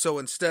 So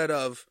instead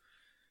of,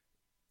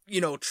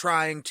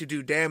 trying to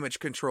do damage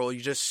control,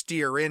 you just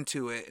steer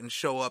into it and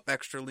show up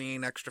extra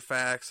lean, extra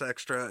fast,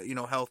 extra,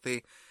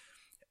 healthy.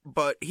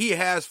 But he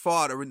has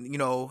fought,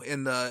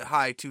 in the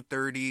high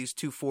 230s,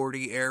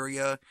 240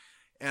 area.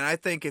 And I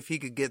think if he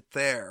could get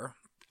there,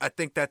 I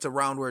think that's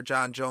around where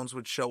Jon Jones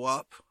would show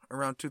up,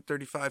 around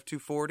 235,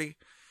 240.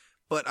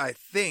 But I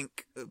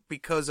think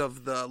because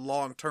of the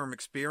long-term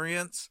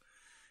experience,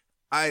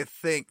 I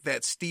think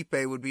that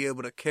Stipe would be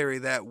able to carry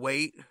that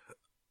weight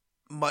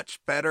much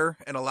better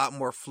and a lot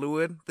more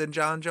fluid than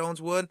Jon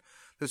Jones would.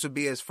 This would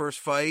be his first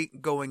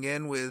fight going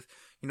in with,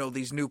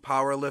 these new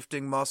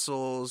powerlifting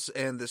muscles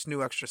and this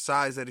new extra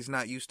size that he's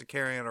not used to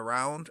carrying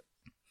around.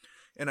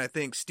 And I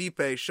think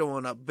Stipe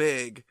showing up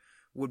big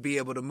would be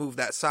able to move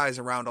that size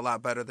around a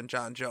lot better than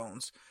Jon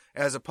Jones,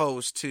 as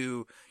opposed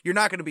to, you're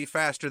not going to be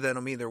faster than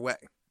him either way.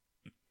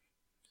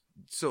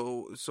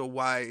 So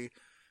why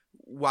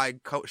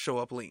show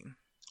up lean?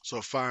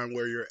 So find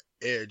where your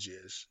edge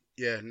is.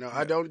 Yeah, no,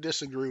 I don't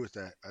disagree with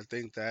that. I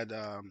think that,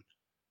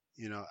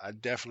 I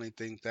definitely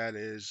think that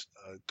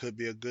could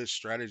be a good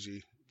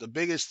strategy. The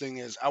biggest thing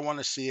is I want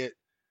to see it.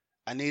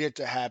 I need it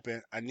to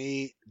happen. I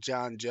need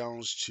Jon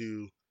Jones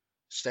to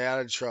stay out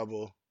of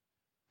trouble.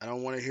 I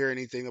don't want to hear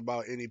anything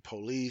about any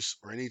police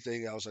or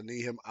anything else. I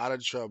need him out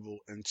of trouble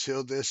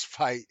until this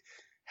fight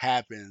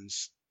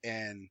happens.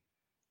 And,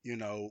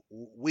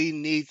 we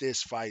need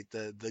this fight.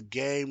 The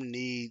game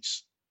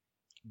needs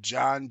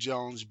Jon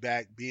Jones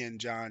back being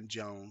Jon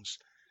Jones.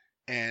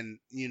 And,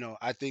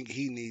 I think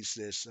he needs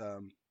this.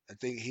 I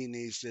think he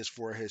needs this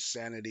for his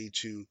sanity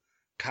to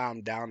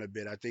calm down a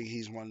bit. I think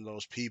he's one of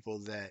those people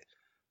that,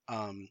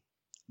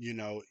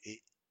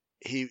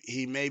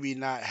 he maybe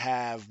not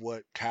have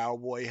what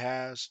Cowboy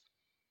has,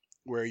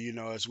 where,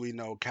 as we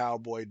know,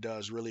 Cowboy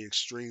does really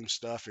extreme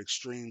stuff,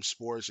 extreme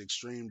sports,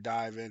 extreme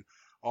diving,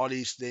 all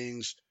these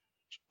things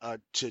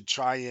to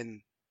try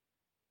and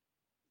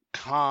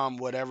calm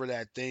whatever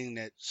that thing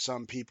that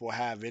some people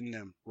have in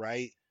them,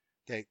 right?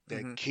 That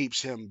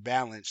keeps him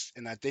balanced.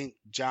 And I think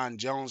Jon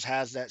Jones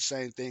has that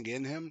same thing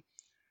in him,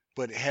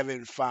 but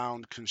haven't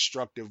found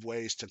constructive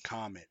ways to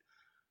calm it.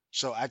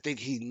 So I think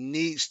he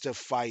needs to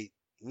fight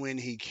when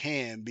he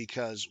can,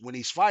 because when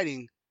he's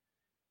fighting,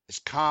 it's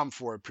calm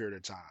for a period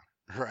of time,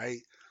 right?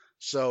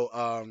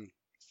 So,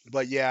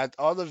 but yeah,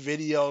 all the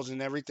videos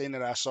and everything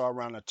that I saw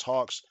around the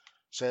talks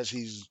says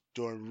he's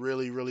doing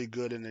really, really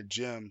good in the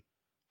gym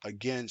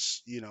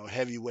against,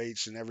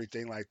 heavyweights and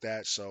everything like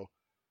that. So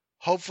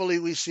hopefully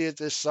we see it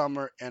this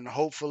summer, and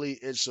hopefully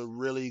it's a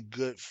really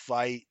good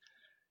fight.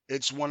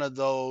 It's one of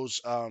those,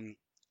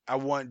 I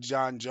want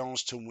Jon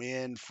Jones to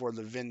win for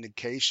the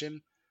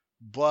vindication,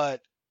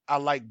 but I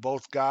like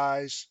both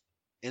guys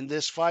in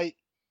this fight,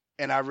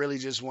 and I really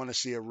just want to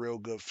see a real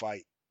good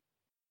fight.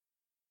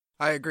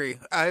 I agree.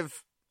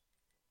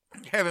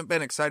 Haven't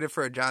been excited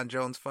for a Jon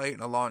Jones fight in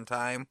a long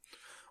time,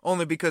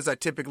 only because I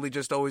typically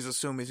just always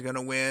assume he's going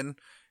to win,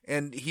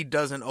 and he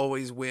doesn't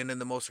always win in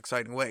the most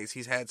exciting ways.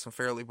 He's had some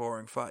fairly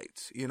boring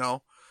fights,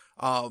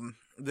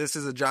 This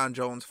is a Jon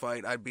Jones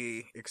fight I'd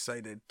be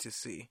excited to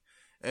see.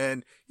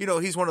 And,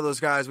 he's one of those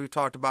guys we've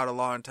talked about a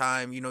long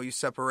time. You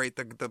separate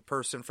the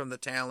person from the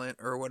talent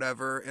or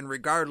whatever. And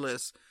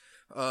regardless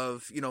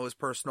of, his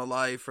personal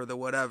life or the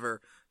whatever,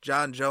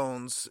 Jon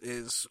Jones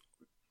is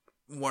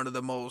one of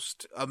the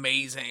most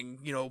amazing,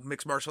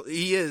 mixed martial.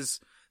 He is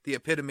the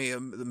epitome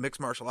of the mixed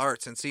martial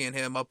arts, and seeing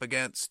him up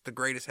against the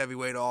greatest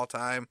heavyweight of all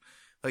time,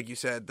 like you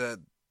said, the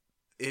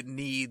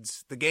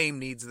game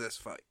needs this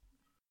fight.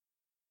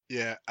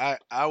 Yeah,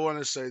 I want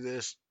to say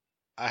this.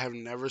 I have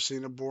never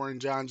seen a boring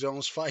Jon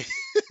Jones fight,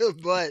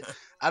 but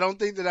I don't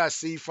think that I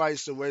see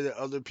fights the way that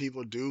other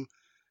people do.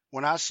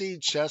 When I see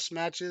chess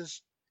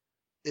matches,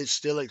 it's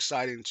still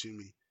exciting to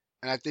me.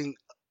 And I think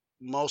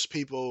most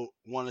people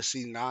want to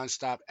see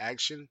nonstop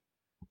action.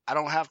 I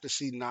don't have to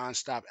see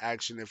nonstop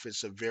action if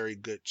it's a very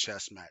good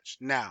chess match.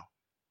 Now,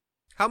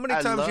 how many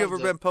times have you ever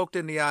been poked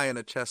in the eye in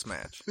a chess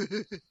match?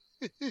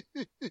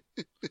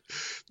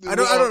 I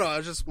don't know.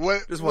 I just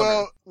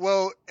wondering.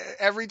 Well,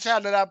 every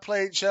time that I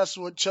played chess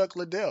with Chuck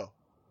Liddell.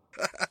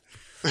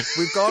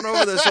 We've gone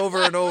over this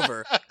over and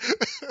over.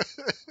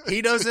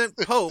 He doesn't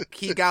poke,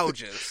 he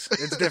gouges.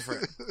 It's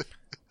different.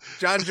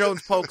 John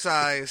Jones pokes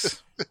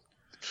eyes.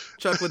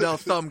 Chuck Liddell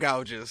thumb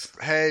gouges.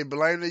 Hey,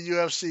 blame the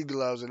UFC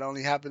gloves. It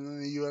only happened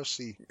in the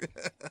UFC.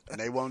 And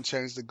they won't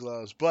change the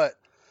gloves. But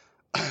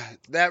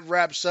that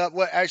wraps up.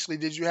 What, actually,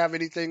 did you have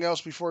anything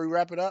else before we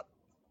wrap it up?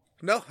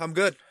 No, I'm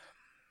good.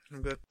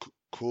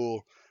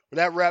 Cool. Well,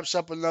 that wraps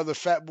up another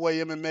Fat Boy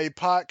MMA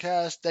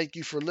podcast. Thank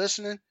you for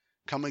listening.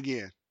 Come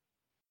again.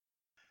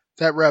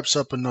 That wraps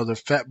up another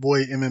Fat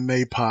Boy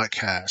MMA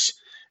podcast.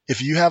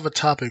 If you have a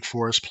topic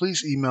for us,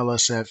 please email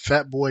us at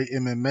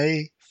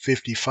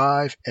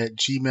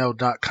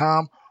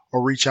fatboymma55@gmail.com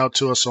or reach out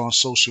to us on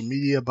social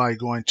media by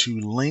going to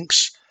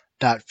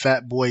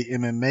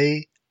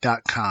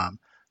links.fatboymma.com.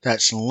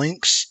 That's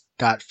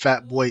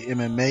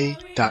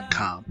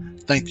links.fatboymma.com.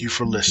 Thank you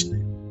for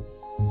listening.